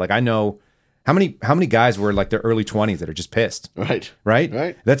anyway. Like, I know how many guys were like their early 20s that are just pissed. Right.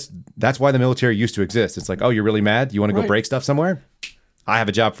 That's why the military used to exist. It's like, oh, you're really mad? You want to go break stuff somewhere? I have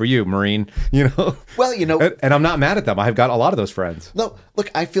a job for you, Marine. Well, and I'm not mad at them. I've got a lot of those friends. No, look,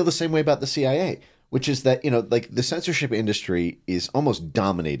 I feel the same way about the CIA, which is that like the censorship industry is almost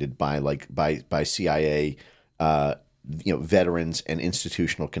dominated by CIA. Veterans and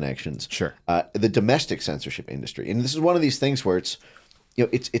institutional connections. Sure. The domestic censorship industry, and this is one of these things where it's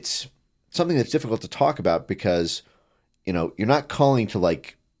something that's difficult to talk about, because you're not calling to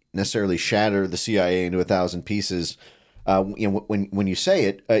necessarily shatter the CIA into 1,000 pieces. When you say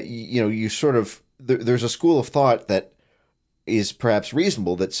it, you sort of there's a school of thought that is perhaps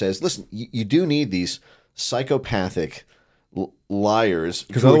reasonable that says, listen, you do need these psychopathic liars,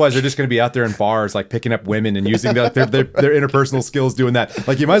 because otherwise they're just going to be out there in bars, like picking up women and using their interpersonal skills doing that.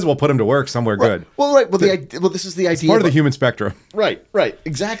 Like, you might as well put them to work somewhere good. Well, right. Well, this is the idea. It's part of the human spectrum. Right.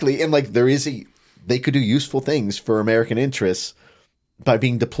 Exactly. And they could do useful things for American interests by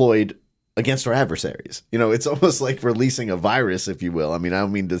being deployed against our adversaries. It's almost like releasing a virus, if you will. I mean, I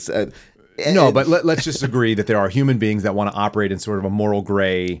don't mean to say, No, but let's just agree that there are human beings that want to operate in sort of a moral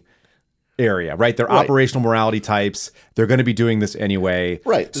gray area, right? They're operational morality types. They're going to be doing this anyway.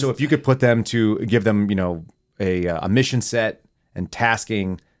 Right. So if you could put them to give them, a mission set and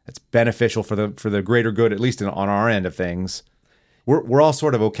tasking that's beneficial for the greater good, at least on our end of things, we're all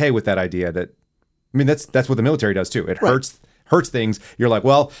sort of okay with that idea. That's what the military does too. It hurts things. You're like,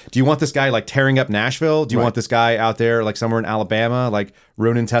 well, do you want this guy like tearing up Nashville? Do you want this guy out there like somewhere in Alabama, like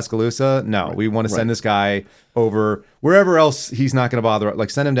ruining Tuscaloosa? No, we want to send this guy over wherever else he's not going to bother. Like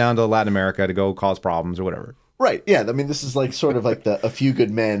send him down to Latin America to go cause problems or whatever. Right. Yeah. I mean, this is like sort of like A Few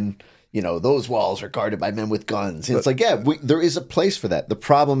Good Men. Those walls are guarded by men with guns. And it's like, there is a place for that. The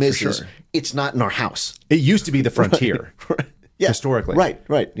problem is it's not in our house. It used to be the frontier. Right. Yeah. Historically. Right.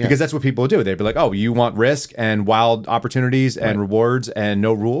 Yeah. Because that's what people do. They'd be like, oh, you want risk and wild opportunities and rewards and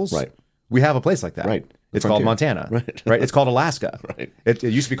no rules? Right. We have a place like that. Right. It's called Montana. Right. It's called Alaska. Right. It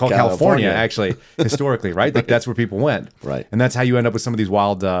used to be called California, actually, historically, right? Like that's where people went. Right. And that's how you end up with some of these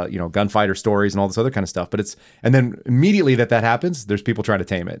wild, gunfighter stories and all this other kind of stuff. And then immediately that happens, there's people trying to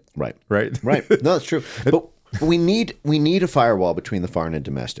tame it. Right. Right. Right. No, that's true. But we need a firewall between the foreign and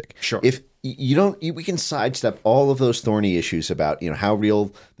domestic. Sure. If we can sidestep all of those thorny issues about how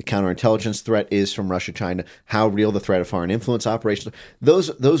real the counterintelligence threat is from Russia, China, how real the threat of foreign influence operations.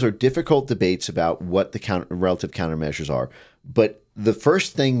 Those are difficult debates about what the relative countermeasures are. But the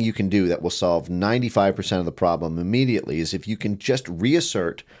first thing you can do that will solve 95% of the problem immediately is if you can just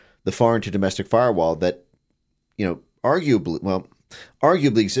reassert the foreign to domestic firewall that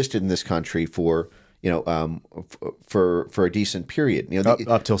arguably existed in this country for a decent period.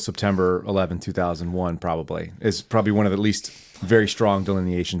 Up till September 11, 2001, probably is probably one of the least very strong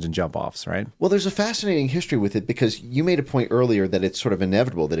delineations and jump offs, right? Well, there's a fascinating history with it because you made a point earlier that it's sort of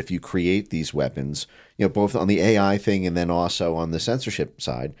inevitable that if you create these weapons, both on the AI thing and then also on the censorship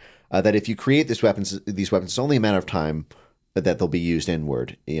side, that if you create these weapons, it's only a matter of time that they'll be used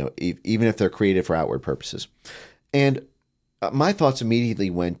inward, even if they're created for outward purposes. And my thoughts immediately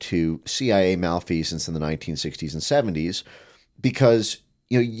went to CIA malfeasance in the 1960s and 70s because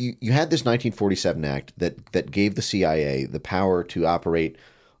you had this 1947 act that gave the CIA the power to operate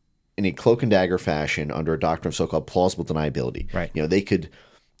in a cloak and dagger fashion under a doctrine of so-called plausible deniability. Right. They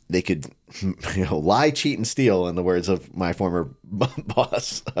could lie, cheat, and steal, in the words of my former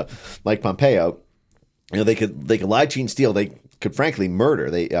boss, Mike Pompeo. They could lie, cheat, and steal. They could frankly murder.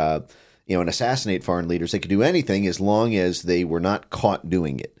 And assassinate foreign leaders. They could do anything as long as they were not caught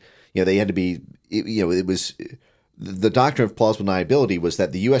doing it. They had to be, it was the doctrine of plausible deniability was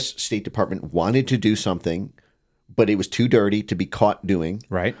that the U.S. State Department wanted to do something, but it was too dirty to be caught doing.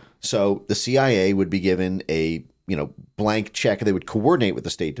 Right. So the CIA would be given a, blank check. They would coordinate with the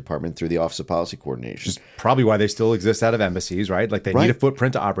State Department through the Office of Policy Coordination. Which is probably why they still exist out of embassies, right? Like they need a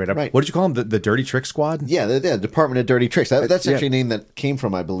footprint to operate up. Right. What did you call them? The Dirty Trick Squad? Yeah, the Department of Dirty Tricks. That's actually a name that came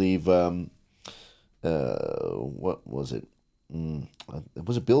from, I believe, what was it?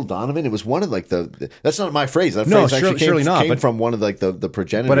 Was it Bill Donovan? It was one of that's not my phrase. That phrase actually came from one of the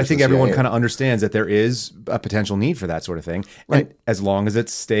progenitors. But I think everyone kind of understands that there is a potential need for that sort of thing. Right. And as long as it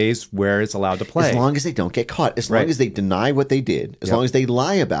stays where it's allowed to play. As long as they don't get caught. As long as they deny what they did. As long as they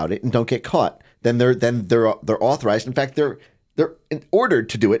lie about it and don't get caught. Then they're authorized. In fact, they're ordered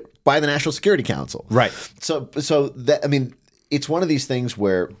to do it by the National Security Council. Right. So that it's one of these things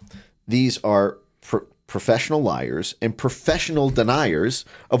where these are professional liars and professional deniers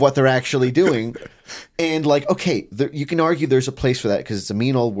of what they're actually doing. And you can argue there's a place for that because it's a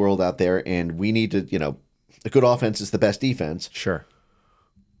mean old world out there and we need to, a good offense is the best defense. Sure.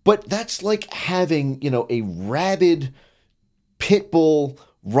 But that's like having, a rabid pit bull,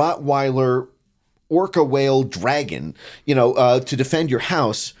 Rottweiler, orca whale dragon, to defend your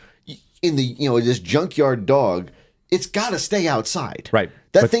house in this junkyard dog. It's got to stay outside. Right.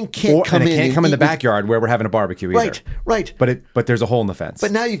 That thing can't come in. It can't come in the backyard where we're having a barbecue either. Right. But there's a hole in the fence.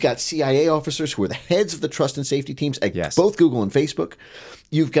 But now you've got CIA officers who are the heads of the trust and safety teams at Yes. both Google and Facebook.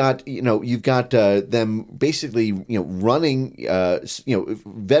 You've got them basically running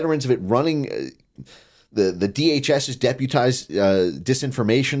veterans of it running the DHS's deputized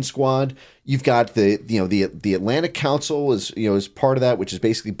disinformation squad. You've got the Atlantic Council is part of that, which is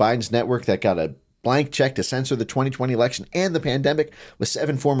basically Biden's network that got a blank check to censor the 2020 election and the pandemic with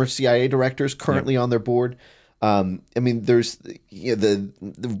 7 former CIA directors currently on their board. There's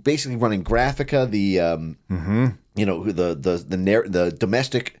the basically running Graphica, the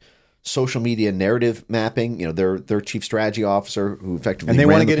domestic social media narrative mapping. Their chief strategy officer who effectively and they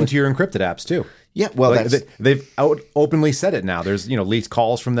want to get into your encrypted apps too. Yeah, well, they've openly said it now. There's leaked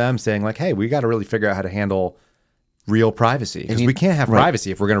calls from them saying like, "Hey, we got to really figure out how to handle real privacy, because we can't have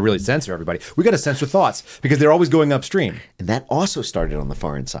privacy if we're going to really censor everybody. We got to censor thoughts because they're always going upstream. And that also started on the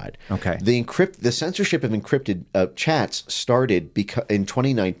foreign side. Okay. The censorship of encrypted chats started in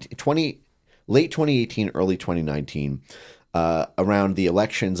late 2018, early 2019, around the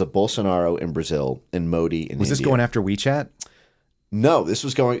elections of Bolsonaro in Brazil and Modi in India. Was this going after WeChat? No, this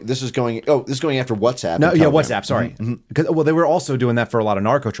is going after WhatsApp. No, yeah, WhatsApp. Sorry, because well, they were also doing that for a lot of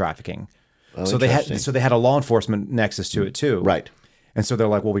narco trafficking. Oh, so they had a law enforcement nexus to it too, right? And so they're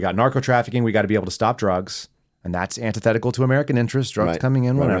like, well, we got narco trafficking, we got to be able to stop drugs, and that's antithetical to American interests. Drugs coming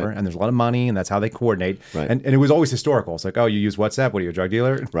in, whatever, and there's a lot of money, and that's how they coordinate. Right. And it was always historical. It's like, oh, you use WhatsApp? What are you, a drug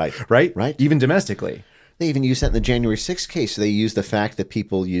dealer? Right. Even domestically. They even used that in the January 6th case. They used the fact that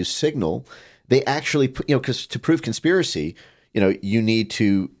people use Signal. They actually, because to prove conspiracy, you need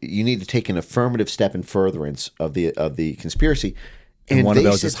to take an affirmative step in furtherance of the conspiracy. And one of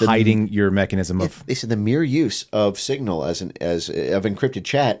those is hiding your mechanism of. They said the mere use of Signal as of encrypted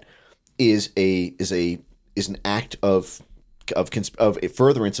chat is an act of a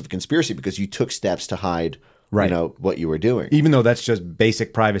furtherance of conspiracy because you took steps to hide. Right. What you were doing. Even though that's just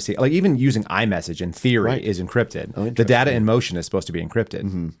basic privacy. Like even using iMessage in theory is encrypted. Oh, the data in motion is supposed to be encrypted.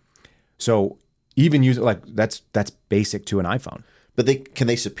 Mm-hmm. So even use that's basic to an iPhone. But can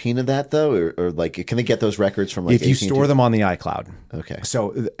they subpoena that though, or can they get those records from if you store them on the iCloud? Okay.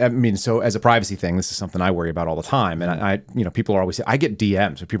 So as a privacy thing, this is something I worry about all the time, and I people are always I get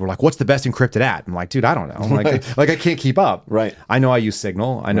DMs where people are like, "What's the best encrypted at?" I'm like, "Dude, I don't know. I'm like I can't keep up." Right. I know I use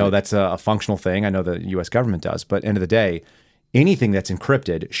Signal. I know that's a functional thing. I know the U.S. government does, but end of the day, anything that's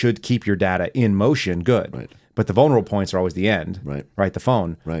encrypted should keep your data in motion good. Right. But the vulnerable points are always the end. Right. The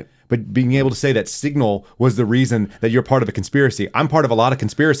phone. Right. But being able to say that Signal was the reason that you're part of a conspiracy. I'm part of a lot of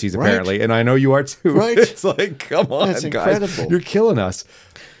conspiracies, apparently, and I know you are too. Right. It's like, come on, That's guys. incredible. You're killing us.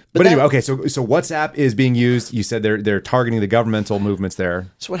 But anyway, okay, so WhatsApp is being used. You said they're targeting the governmental movements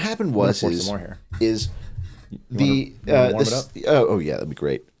there. So what happened was some more here. is You wanna warm it up? Oh yeah, that'd be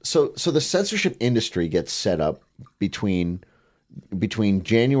great. So the censorship industry gets set up between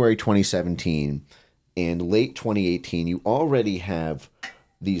January 2017 and late 2018. You already have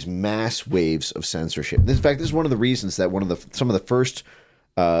these mass waves of censorship. In fact, this is one of the reasons that some of the first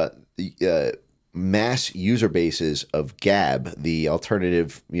mass user bases of Gab, the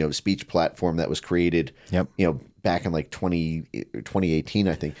alternative speech platform that was created, back in like 2018,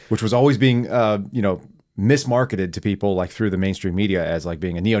 I think, which was always being mismarketed to people like through the mainstream media as like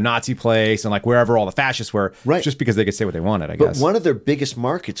being a neo-Nazi place and like wherever all the fascists were, just because they could say what they wanted, I guess. But one of their biggest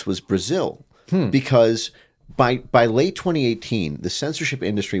markets was Brazil, because by late 2018, the censorship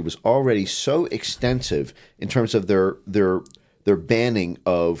industry was already so extensive in terms of their banning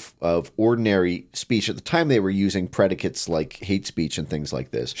of ordinary speech. At the time, they were using predicates like hate speech and things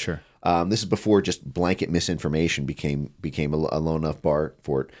like this. Sure. This is before just blanket misinformation became a low enough bar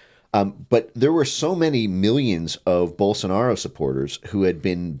for it. But there were so many millions of Bolsonaro supporters who had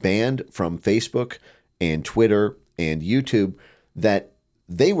been banned from Facebook and Twitter and YouTube that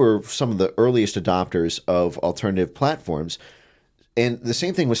they were some of the earliest adopters of alternative platforms. And the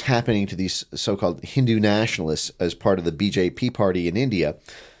same thing was happening to these so-called Hindu nationalists as part of the BJP party in India.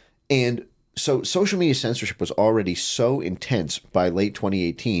 And so social media censorship was already so intense by late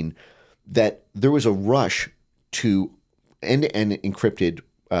 2018 that there was a rush to end-to-end encrypted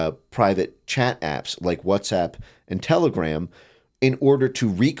private chat apps like WhatsApp and Telegram in order to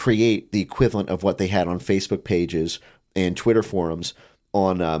recreate the equivalent of what they had on Facebook pages and Twitter forums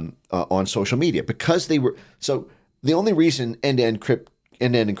on social media, because they were so. The only reason end-to-end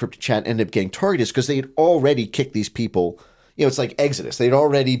encrypted chat ended up getting targeted is because they had already kicked these people. It's like Exodus. They'd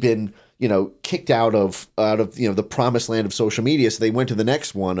already been kicked out of the promised land of social media. So they went to the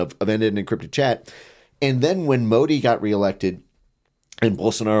next one of end-to-end encrypted chat. And then when Modi got reelected and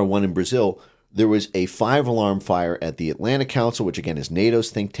Bolsonaro won in Brazil, there was a 5-alarm fire at the Atlantic Council, which again is NATO's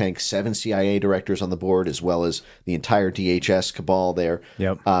think tank, 7 CIA directors on the board, as well as the entire DHS cabal there.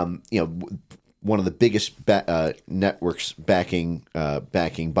 Yep. One of the biggest networks backing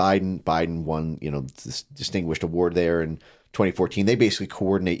Biden. Biden won this distinguished award there in 2014. They basically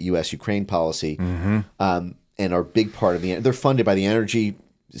coordinate U.S.-Ukraine policy, and are a big part of they're funded by the energy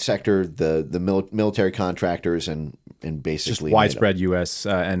sector, the military contractors, and basically just widespread U.S.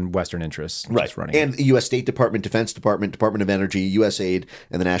 And Western interests, right? Running. And the U.S. State Department, Defense Department, Department of Energy, USAID,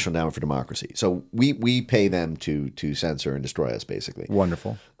 and the National Endowment for Democracy. So we pay them to censor and destroy us, basically.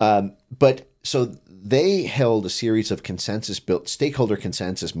 Wonderful. But so they held a series of stakeholder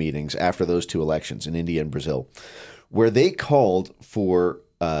consensus meetings after those two elections in India and Brazil, where they called for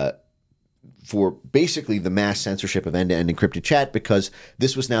basically the mass censorship of end-to-end encrypted chat, because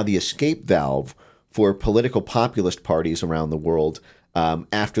this was now the escape valve for political populist parties around the world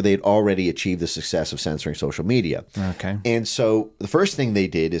after they'd already achieved the success of censoring social media. Okay. And so the first thing they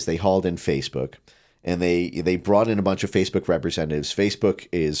did is they hauled in Facebook, and they brought in a bunch of Facebook representatives. Facebook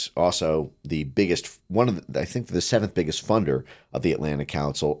is also the biggest, I think the seventh biggest funder of the Atlantic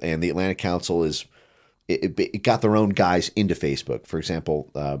Council, and the Atlantic Council it got their own guys into Facebook. For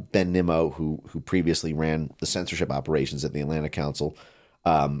example, Ben Nimmo, who previously ran the censorship operations at the Atlantic Council,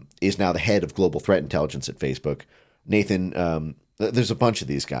 is now the head of global threat intelligence at Facebook. Nathan, there's a bunch of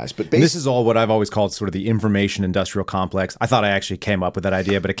these guys, but this is all what I've always called sort of the information industrial complex. I thought I actually came up with that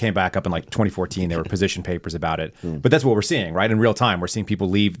idea, but it came back up in like 2014. There were position papers about it. But that's what we're seeing, right? In real time, we're seeing people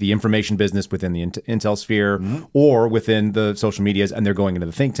leave the information business within the intel sphere or within the social medias, and they're going into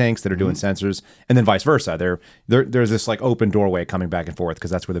the think tanks that are doing censors, and then vice versa. There's this like open doorway coming back and forth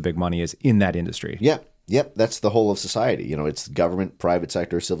because that's where the big money is in that industry. Yep. That's the whole of society. You know, it's government, private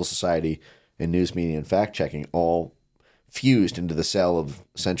sector, civil society, and news media and fact checking all fused into the cell of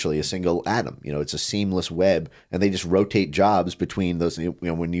essentially a single atom. You know, it's a seamless web, and they just rotate jobs between those. You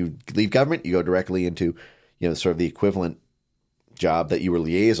know, when you leave government, you go directly into, you know, sort of the equivalent job that you were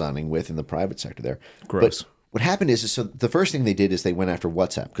liaisoning with in the private sector there. Gross. But what happened is so the first thing they did is they went after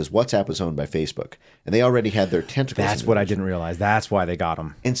WhatsApp, because WhatsApp was owned by Facebook, and they already had their tentacles. That's what I didn't realize. That's why they got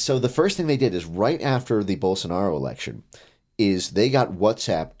them. And so the first thing they did is right after the Bolsonaro election is they got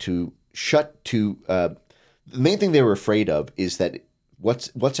WhatsApp to shut to the main thing they were afraid of is that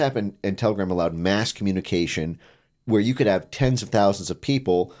WhatsApp and Telegram allowed mass communication where you could have tens of thousands of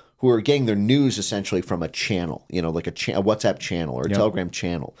people who are getting their news essentially from a channel, you know, like a WhatsApp channel or a Telegram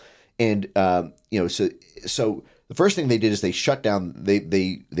channel. And, you know, so the first thing they did is they shut down,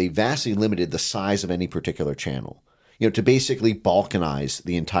 they vastly limited the size of any particular channel, you know, to basically balkanize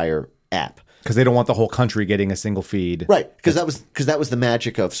the entire app. Because they don't want the whole country getting a single feed. Right. Because that was the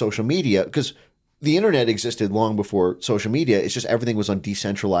magic of social media. Because the internet existed long before social media. It's just everything was on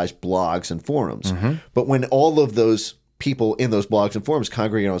decentralized blogs and forums. But when all of those people in those blogs and forums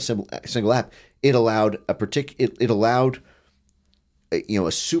congregated on a single app, it allowed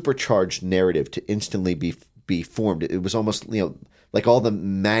a supercharged narrative to instantly be formed. It was almost, you know, like all the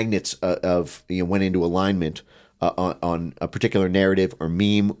magnets went into alignment on a particular narrative or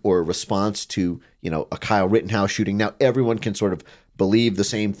meme or response to, you know, a Kyle Rittenhouse shooting. Now everyone can sort of believe the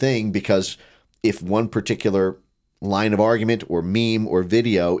same thing, because if one particular line of argument or meme or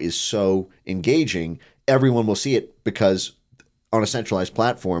video is so engaging, everyone will see it, because on a centralized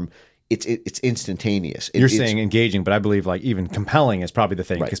platform, it's instantaneous. You're saying engaging, but I believe like even compelling is probably the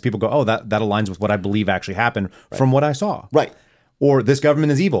thing, because people go, oh, that aligns with what I believe actually happened from what I saw. Right. Or this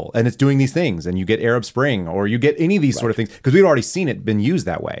government is evil and it's doing these things, and you get Arab Spring, or you get any of these sort of things, because we'd already seen it been used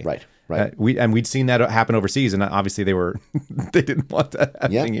that way. Right. We'd seen that happen overseas, and obviously they didn't want that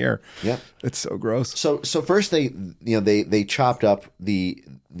happening here. Yeah, it's so gross. So first they chopped up the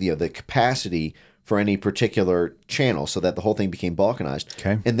capacity for any particular channel, so that the whole thing became balkanized.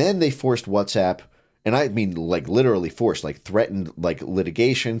 Okay, and then they forced WhatsApp, and I mean like literally forced, like threatened like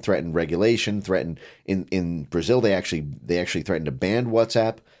litigation, threatened regulation, threatened in Brazil they actually threatened to ban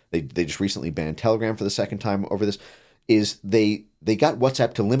WhatsApp. They just recently banned Telegram for the second time over this. Is they got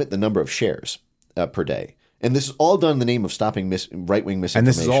WhatsApp to limit the number of shares per day. And this is all done in the name of stopping right-wing misinformation. And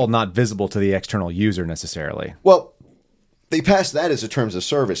this is all not visible to the external user necessarily. Well, they passed that as a terms of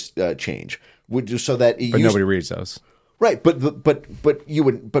service change, so that nobody reads those. Right,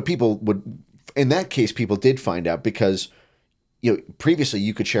 but people would, in that case, people did find out, because, you know, previously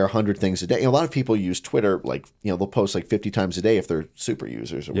you could share 100 things a day. You know, a lot of people use Twitter, like, you know, they'll post like 50 times a day if they're super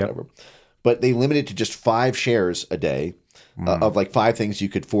users or whatever. But they limited to just 5 shares a day of like 5 things you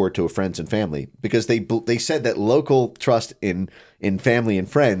could forward to friends and family, because they said that local trust in family and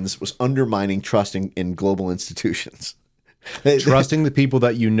friends was undermining trust in global institutions. Trusting the people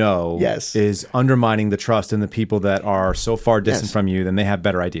that you know is undermining the trust in the people that are so far distant from you, then they have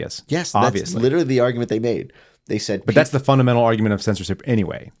better ideas. Yes, obviously. That's literally the argument they made. They said, but that's the fundamental argument of censorship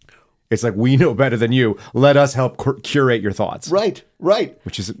anyway. It's like, we know better than you. Let us help curate your thoughts. Right.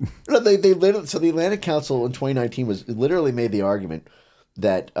 Which is they literally, so the Atlantic Council in 2019 literally made the argument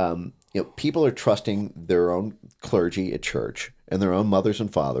that people are trusting their own clergy at church and their own mothers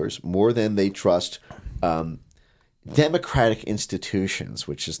and fathers more than they trust democratic institutions,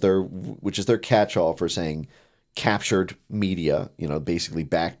 which is their catch-all for saying captured media, you know, basically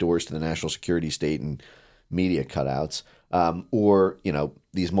backdoors to the national security state and media cutouts, or, you know,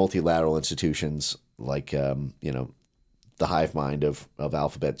 these multilateral institutions like, you know, the hive mind of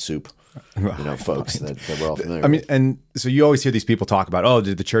alphabet soup, you know, folks that we're all familiar with. And so you always hear these people talk about, oh,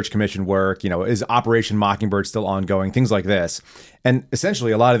 did the Church Commission work? You know, is Operation Mockingbird still ongoing? Things like this. And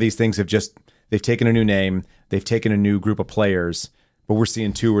essentially a lot of these things have just They've taken a new name. They've taken a new group of players, but we're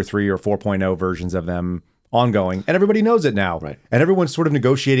seeing 2 or 3 or 4.0 versions of them ongoing, and everybody knows it now. Right. And everyone's sort of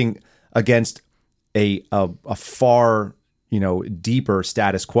negotiating against a far, deeper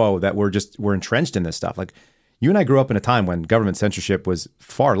status quo that we're entrenched in this stuff. Like, you and I grew up in a time when government censorship was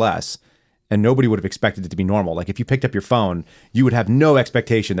far less, and nobody would have expected it to be normal. Like, if you picked up your phone, you would have no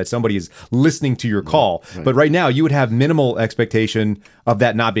expectation that somebody is listening to your call. Right. But right now, you would have minimal expectation of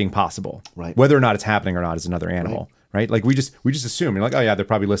that not being possible. Right. Whether or not it's happening or not is another animal. Right? Like, we just assume, you're like, oh yeah, they're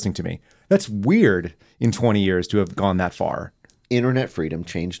probably listening to me. That's weird in 20 years to have gone that far. Internet freedom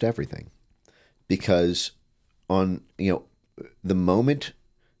changed everything, because on the moment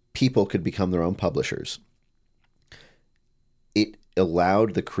people could become their own publishers, it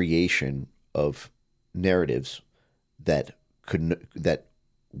allowed the creation of narratives that could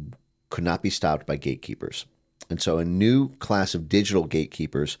not be stopped by gatekeepers. And so a new class of digital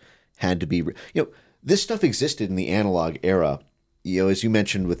gatekeepers had to be, this stuff existed in the analog era, as you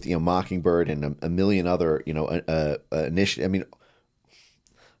mentioned with, Mockingbird and a million other, initiatives. I mean,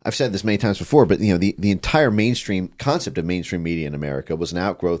 I've said this many times before, but, the entire mainstream concept of mainstream media in America was an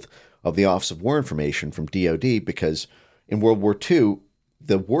outgrowth of the Office of War Information from DOD, because in World War II,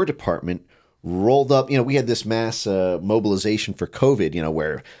 the War Department rolled up, we had this mass mobilization for COVID,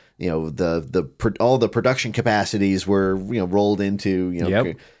 where, all the production capacities were, rolled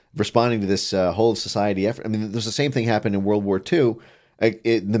into, responding to this whole society effort. I mean, there's the same thing happened in World War II.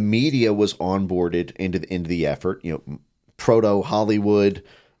 The media was onboarded into the effort, proto Hollywood.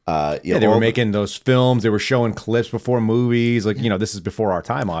 They were making those films. They were showing clips before movies. Like, this is before our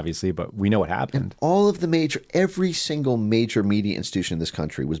time, obviously, but we know what happened. And every single major media institution in this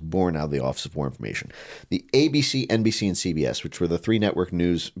country was born out of the Office of War Information. The ABC, NBC, and CBS, which were the 3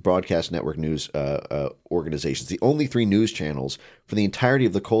 broadcast network news organizations, the only 3 news channels for the entirety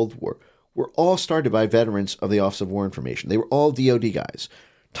of the Cold War, were all started by veterans of the Office of War Information. They were all DOD guys.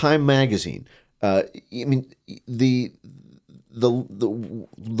 Time Magazine. The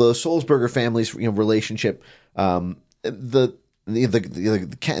Sulzberger family's relationship, the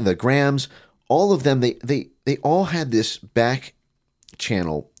Grahams, all of them, they all had this back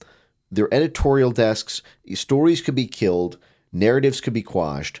channel. Their editorial desks, stories could be killed, narratives could be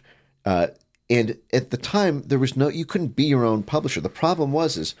quashed, and at the time you couldn't be your own publisher. The problem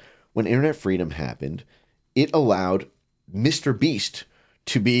is when internet freedom happened, it allowed Mr. Beast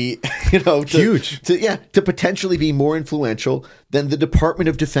to be, huge, to potentially be more influential than the Department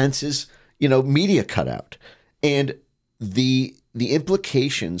of Defense's, media cutout. And the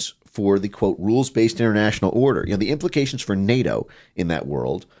implications for the, quote, rules-based international order, the implications for NATO in that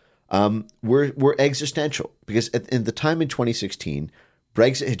world were existential, because at the time in 2016,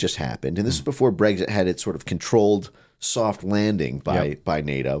 Brexit had just happened, and this is before Brexit had its sort of controlled soft landing by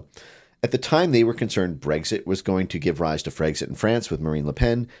NATO. At the time, they were concerned Brexit was going to give rise to Frexit in France with Marine Le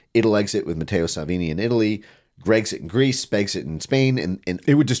Pen, Italexit with Matteo Salvini in Italy, Grexit in Greece, Spexit in Spain, and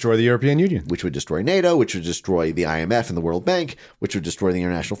it would destroy the European Union, which would destroy NATO, which would destroy the IMF and the World Bank, which would destroy the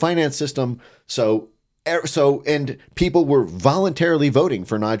international finance system. So and people were voluntarily voting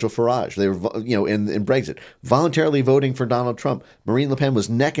for Nigel Farage. They were, in Brexit, voluntarily voting for Donald Trump. Marine Le Pen was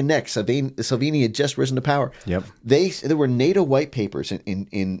neck and neck. Salvini had just risen to power. Yep. There were NATO white papers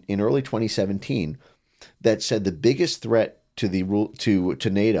in early 2017 that said the biggest threat to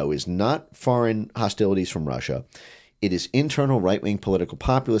NATO is not foreign hostilities from Russia. It is internal right-wing political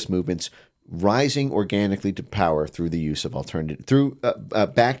populist movements rising organically to power through the use of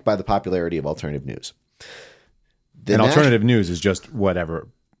backed by the popularity of alternative news. Alternative news is just whatever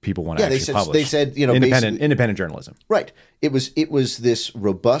people want to actually publish. They said, independent journalism. Right. It was this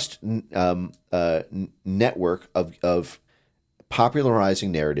robust network of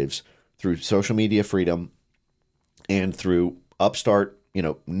popularizing narratives through social media freedom and through upstart,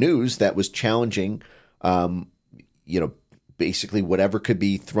 news that was challenging, basically whatever could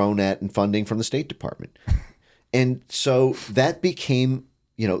be thrown at and funding from the State Department. And so that became,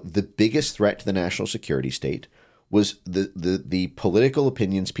 the biggest threat to the national security state was the political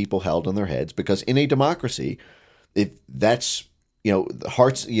opinions people held on their heads, because in a democracy, if that's, the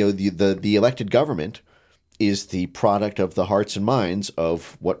hearts, the elected government is the product of the hearts and minds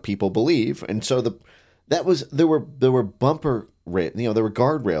of what people believe. And so there were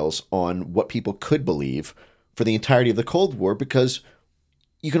guardrails on what people could believe for the entirety of the Cold War, because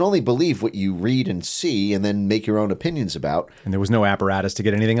you can only believe what you read and see and then make your own opinions about. And there was no apparatus to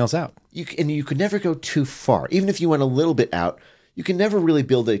get anything else out. You could never go too far. Even if you went a little bit out, you can never really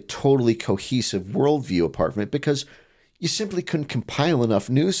build a totally cohesive worldview apart from it, because you simply couldn't compile enough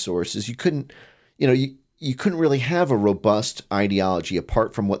news sources. You couldn't, you you couldn't really have a robust ideology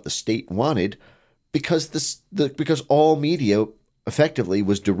apart from what the state wanted, because because all media effectively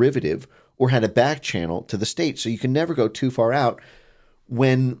was derivative or had a back channel to the state. So you can never go too far out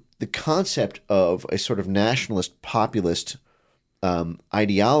when the concept of a sort of nationalist populist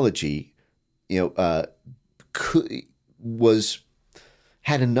ideology,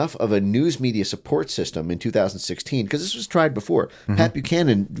 had enough of a news media support system in 2016, because this was tried before. Mm-hmm. Pat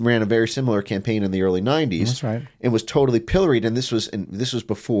Buchanan ran a very similar campaign in the early 90s. That's right. And was totally pilloried, and this was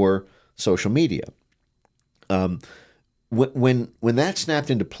before social media. When that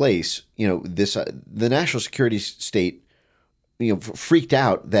snapped into place, the national security state, freaked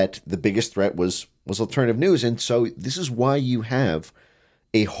out that the biggest threat was alternative news, and so this is why you have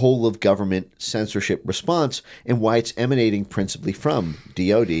a whole of government censorship response, and why it's emanating principally from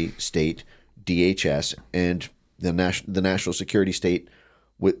DoD, state, DHS, and the national security state,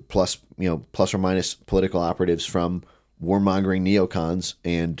 with plus or minus political operatives from warmongering neocons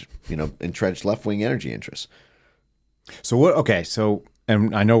and entrenched left wing energy interests. So what? Okay, so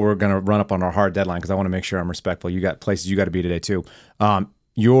and I know we're going to run up on our hard deadline because I want to make sure I'm respectful. You got places you got to be today too.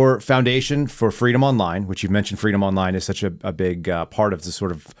 Your foundation for Freedom Online, which you've mentioned, Freedom Online is such a big part of the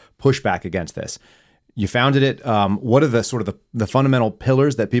sort of pushback against this. You founded it. What are the sort of the fundamental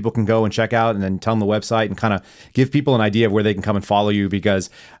pillars that people can go and check out, and then tell them the website and kind of give people an idea of where they can come and follow you? Because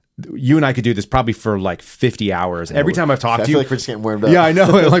you and I could do this probably for like 50 hours. Every time I've talked to you, I feel like we're just getting warmed up. Yeah, I know.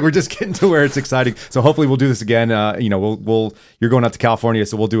 Like we're just getting to where it's exciting. So hopefully we'll do this again. We'll you're going out to California,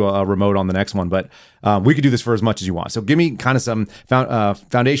 so we'll do a remote on the next one. But we could do this for as much as you want. So give me kind of some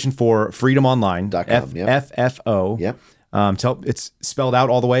foundation for Freedom Online. FFO. Yep. It's spelled out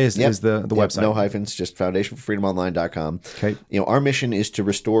all the way. Is the website? No hyphens, just foundationforfreedomonline.com. Okay. Our mission is to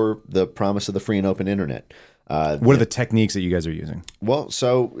restore the promise of the free and open internet. What are the techniques that you guys are using? Well,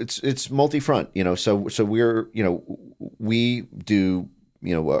 so it's multi-front, so we're, we do,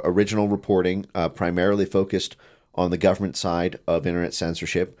 original reporting, primarily focused on the government side of internet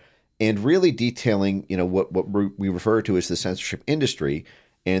censorship, and really detailing, what we refer to as the censorship industry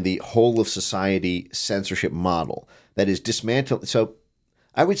and the whole of society censorship model that is dismantled. So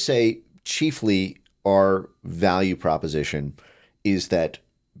I would say chiefly our value proposition is that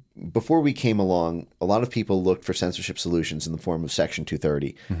before we came along, a lot of people looked for censorship solutions in the form of Section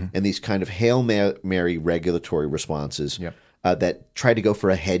 230 and these kind of Hail Mary regulatory responses that try to go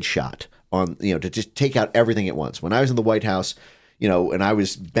for a headshot on, to just take out everything at once. When I was in the White House, and I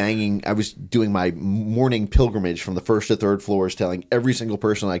was doing my morning pilgrimage from the first to third floors, telling every single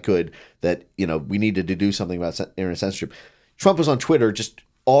person I could that, we needed to do something about internet censorship. Trump was on Twitter just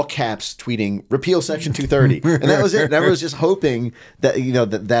all caps tweeting repeal Section 230, and that was it. And everyone was just hoping that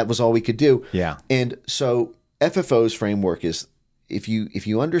that was all we could do. Yeah. And so FFO's framework is if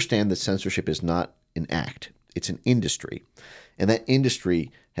you understand that censorship is not an act, it's an industry, and that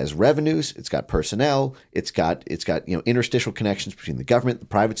industry has revenues, it's got personnel, it's got interstitial connections between the government, the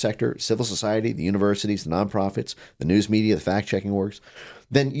private sector, civil society, the universities, the nonprofits, the news media, the fact checking orgs,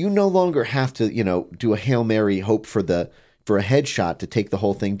 then you no longer have to do a Hail Mary hope for a headshot to take the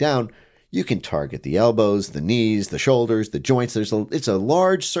whole thing down. You can target the elbows, the knees, the shoulders, the joints. It's a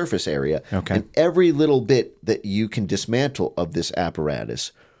large surface area. Okay. And every little bit that you can dismantle of this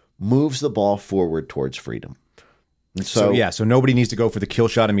apparatus moves the ball forward towards freedom. And so nobody needs to go for the kill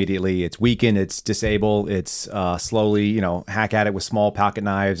shot immediately. It's weaken, it's disable, it's slowly, hack at it with small pocket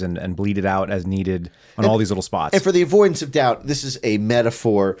knives and bleed it out as needed on all these little spots. And for the avoidance of doubt, this is a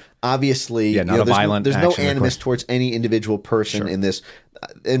metaphor. Obviously, not a violent there's action, no animus towards any individual person in this.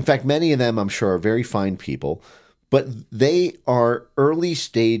 In fact, many of them, I'm sure, are very fine people, but they are early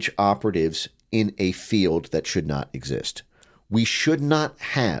stage operatives in a field that should not exist. We cannot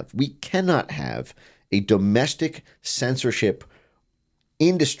have a domestic censorship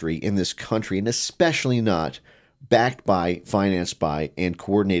industry in this country, and especially not backed by, financed by, and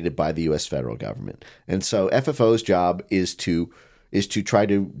coordinated by the U.S. federal government. And so FFO's job is to try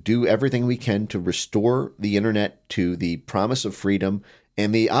to do everything we can to restore the internet to the promise of freedom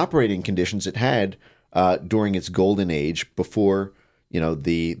and the operating conditions it had during its golden age before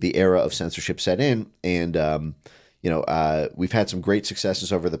the era of censorship set in. And we've had some great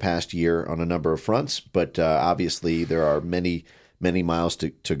successes over the past year on a number of fronts, but obviously there are many, many miles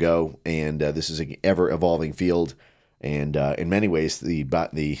to go, and this is an ever-evolving field, and in many ways the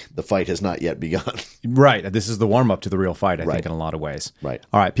fight has not yet begun. Right. This is the warm-up to the real fight, I think, in a lot of ways. Right.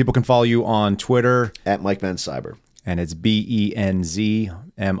 All right. People can follow you on Twitter. At Mike Benz Cyber. And it's BENZ,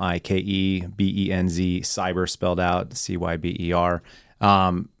 MIKE, Cyber spelled out, CYBER.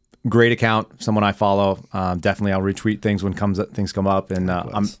 Great account, someone I follow. Definitely, I'll retweet things when things come up, and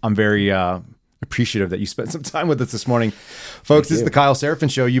I'm very appreciative that you spent some time with us this morning. Folks, this is the Kyle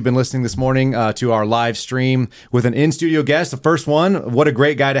Seraphin Show. You've been listening this morning to our live stream with an in-studio guest, the first one. What a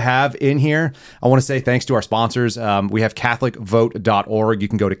great guy to have in here. I want to say thanks to our sponsors. We have CatholicVote.org. You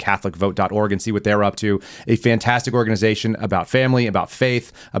can go to CatholicVote.org and see what they're up to. A fantastic organization about family, about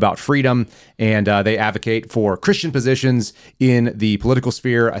faith, about freedom, and they advocate for Christian positions in the political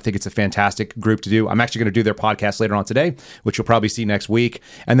sphere. I think it's a fantastic group to do. I'm actually going to do their podcast later on today, which you'll probably see next week.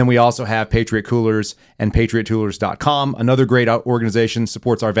 And then we also have Patriot Coolers and PatriotCoolers.com. Another great organization,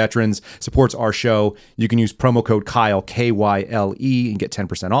 supports our veterans, supports our show. You can use promo code Kyle, K-Y-L-E, and get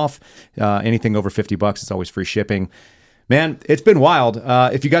 10% off. Anything over $50, it's always free shipping. Man, it's been wild.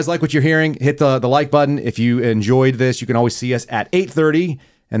 If you guys like what you're hearing, hit the like button. If you enjoyed this, you can always see us at 8:30.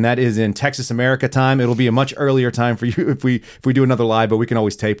 And that is in Texas America time. It'll be a much earlier time for you if we do another live, but we can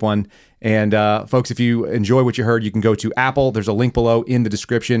always tape one. And folks, if you enjoy what you heard, you can go to Apple. There's a link below in the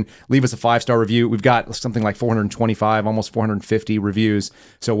description. Leave us a 5-star review. We've got something like 425, almost 450 reviews.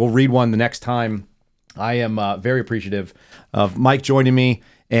 So we'll read one the next time. I am very appreciative of Mike joining me,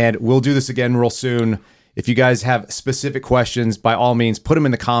 and we'll do this again real soon. If you guys have specific questions, by all means, put them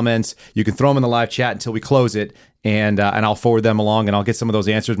in the comments. You can throw them in the live chat until we close it, and I'll forward them along, and I'll get some of those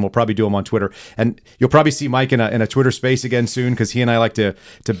answers, and we'll probably do them on Twitter. And you'll probably see Mike in a Twitter space again soon, because he and I like to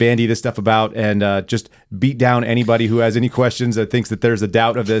bandy this stuff about and just beat down anybody who has any questions that thinks that there's a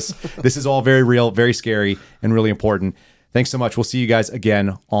doubt of this. This is all very real, very scary, and really important. Thanks so much. We'll see you guys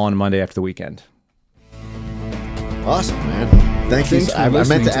again on Monday after the weekend. Awesome, man. Thank you. I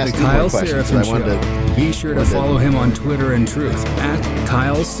meant to ask you more questions, but I wanted to... Be sure to follow him on Twitter and Truth at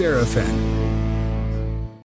Kyle Seraphin.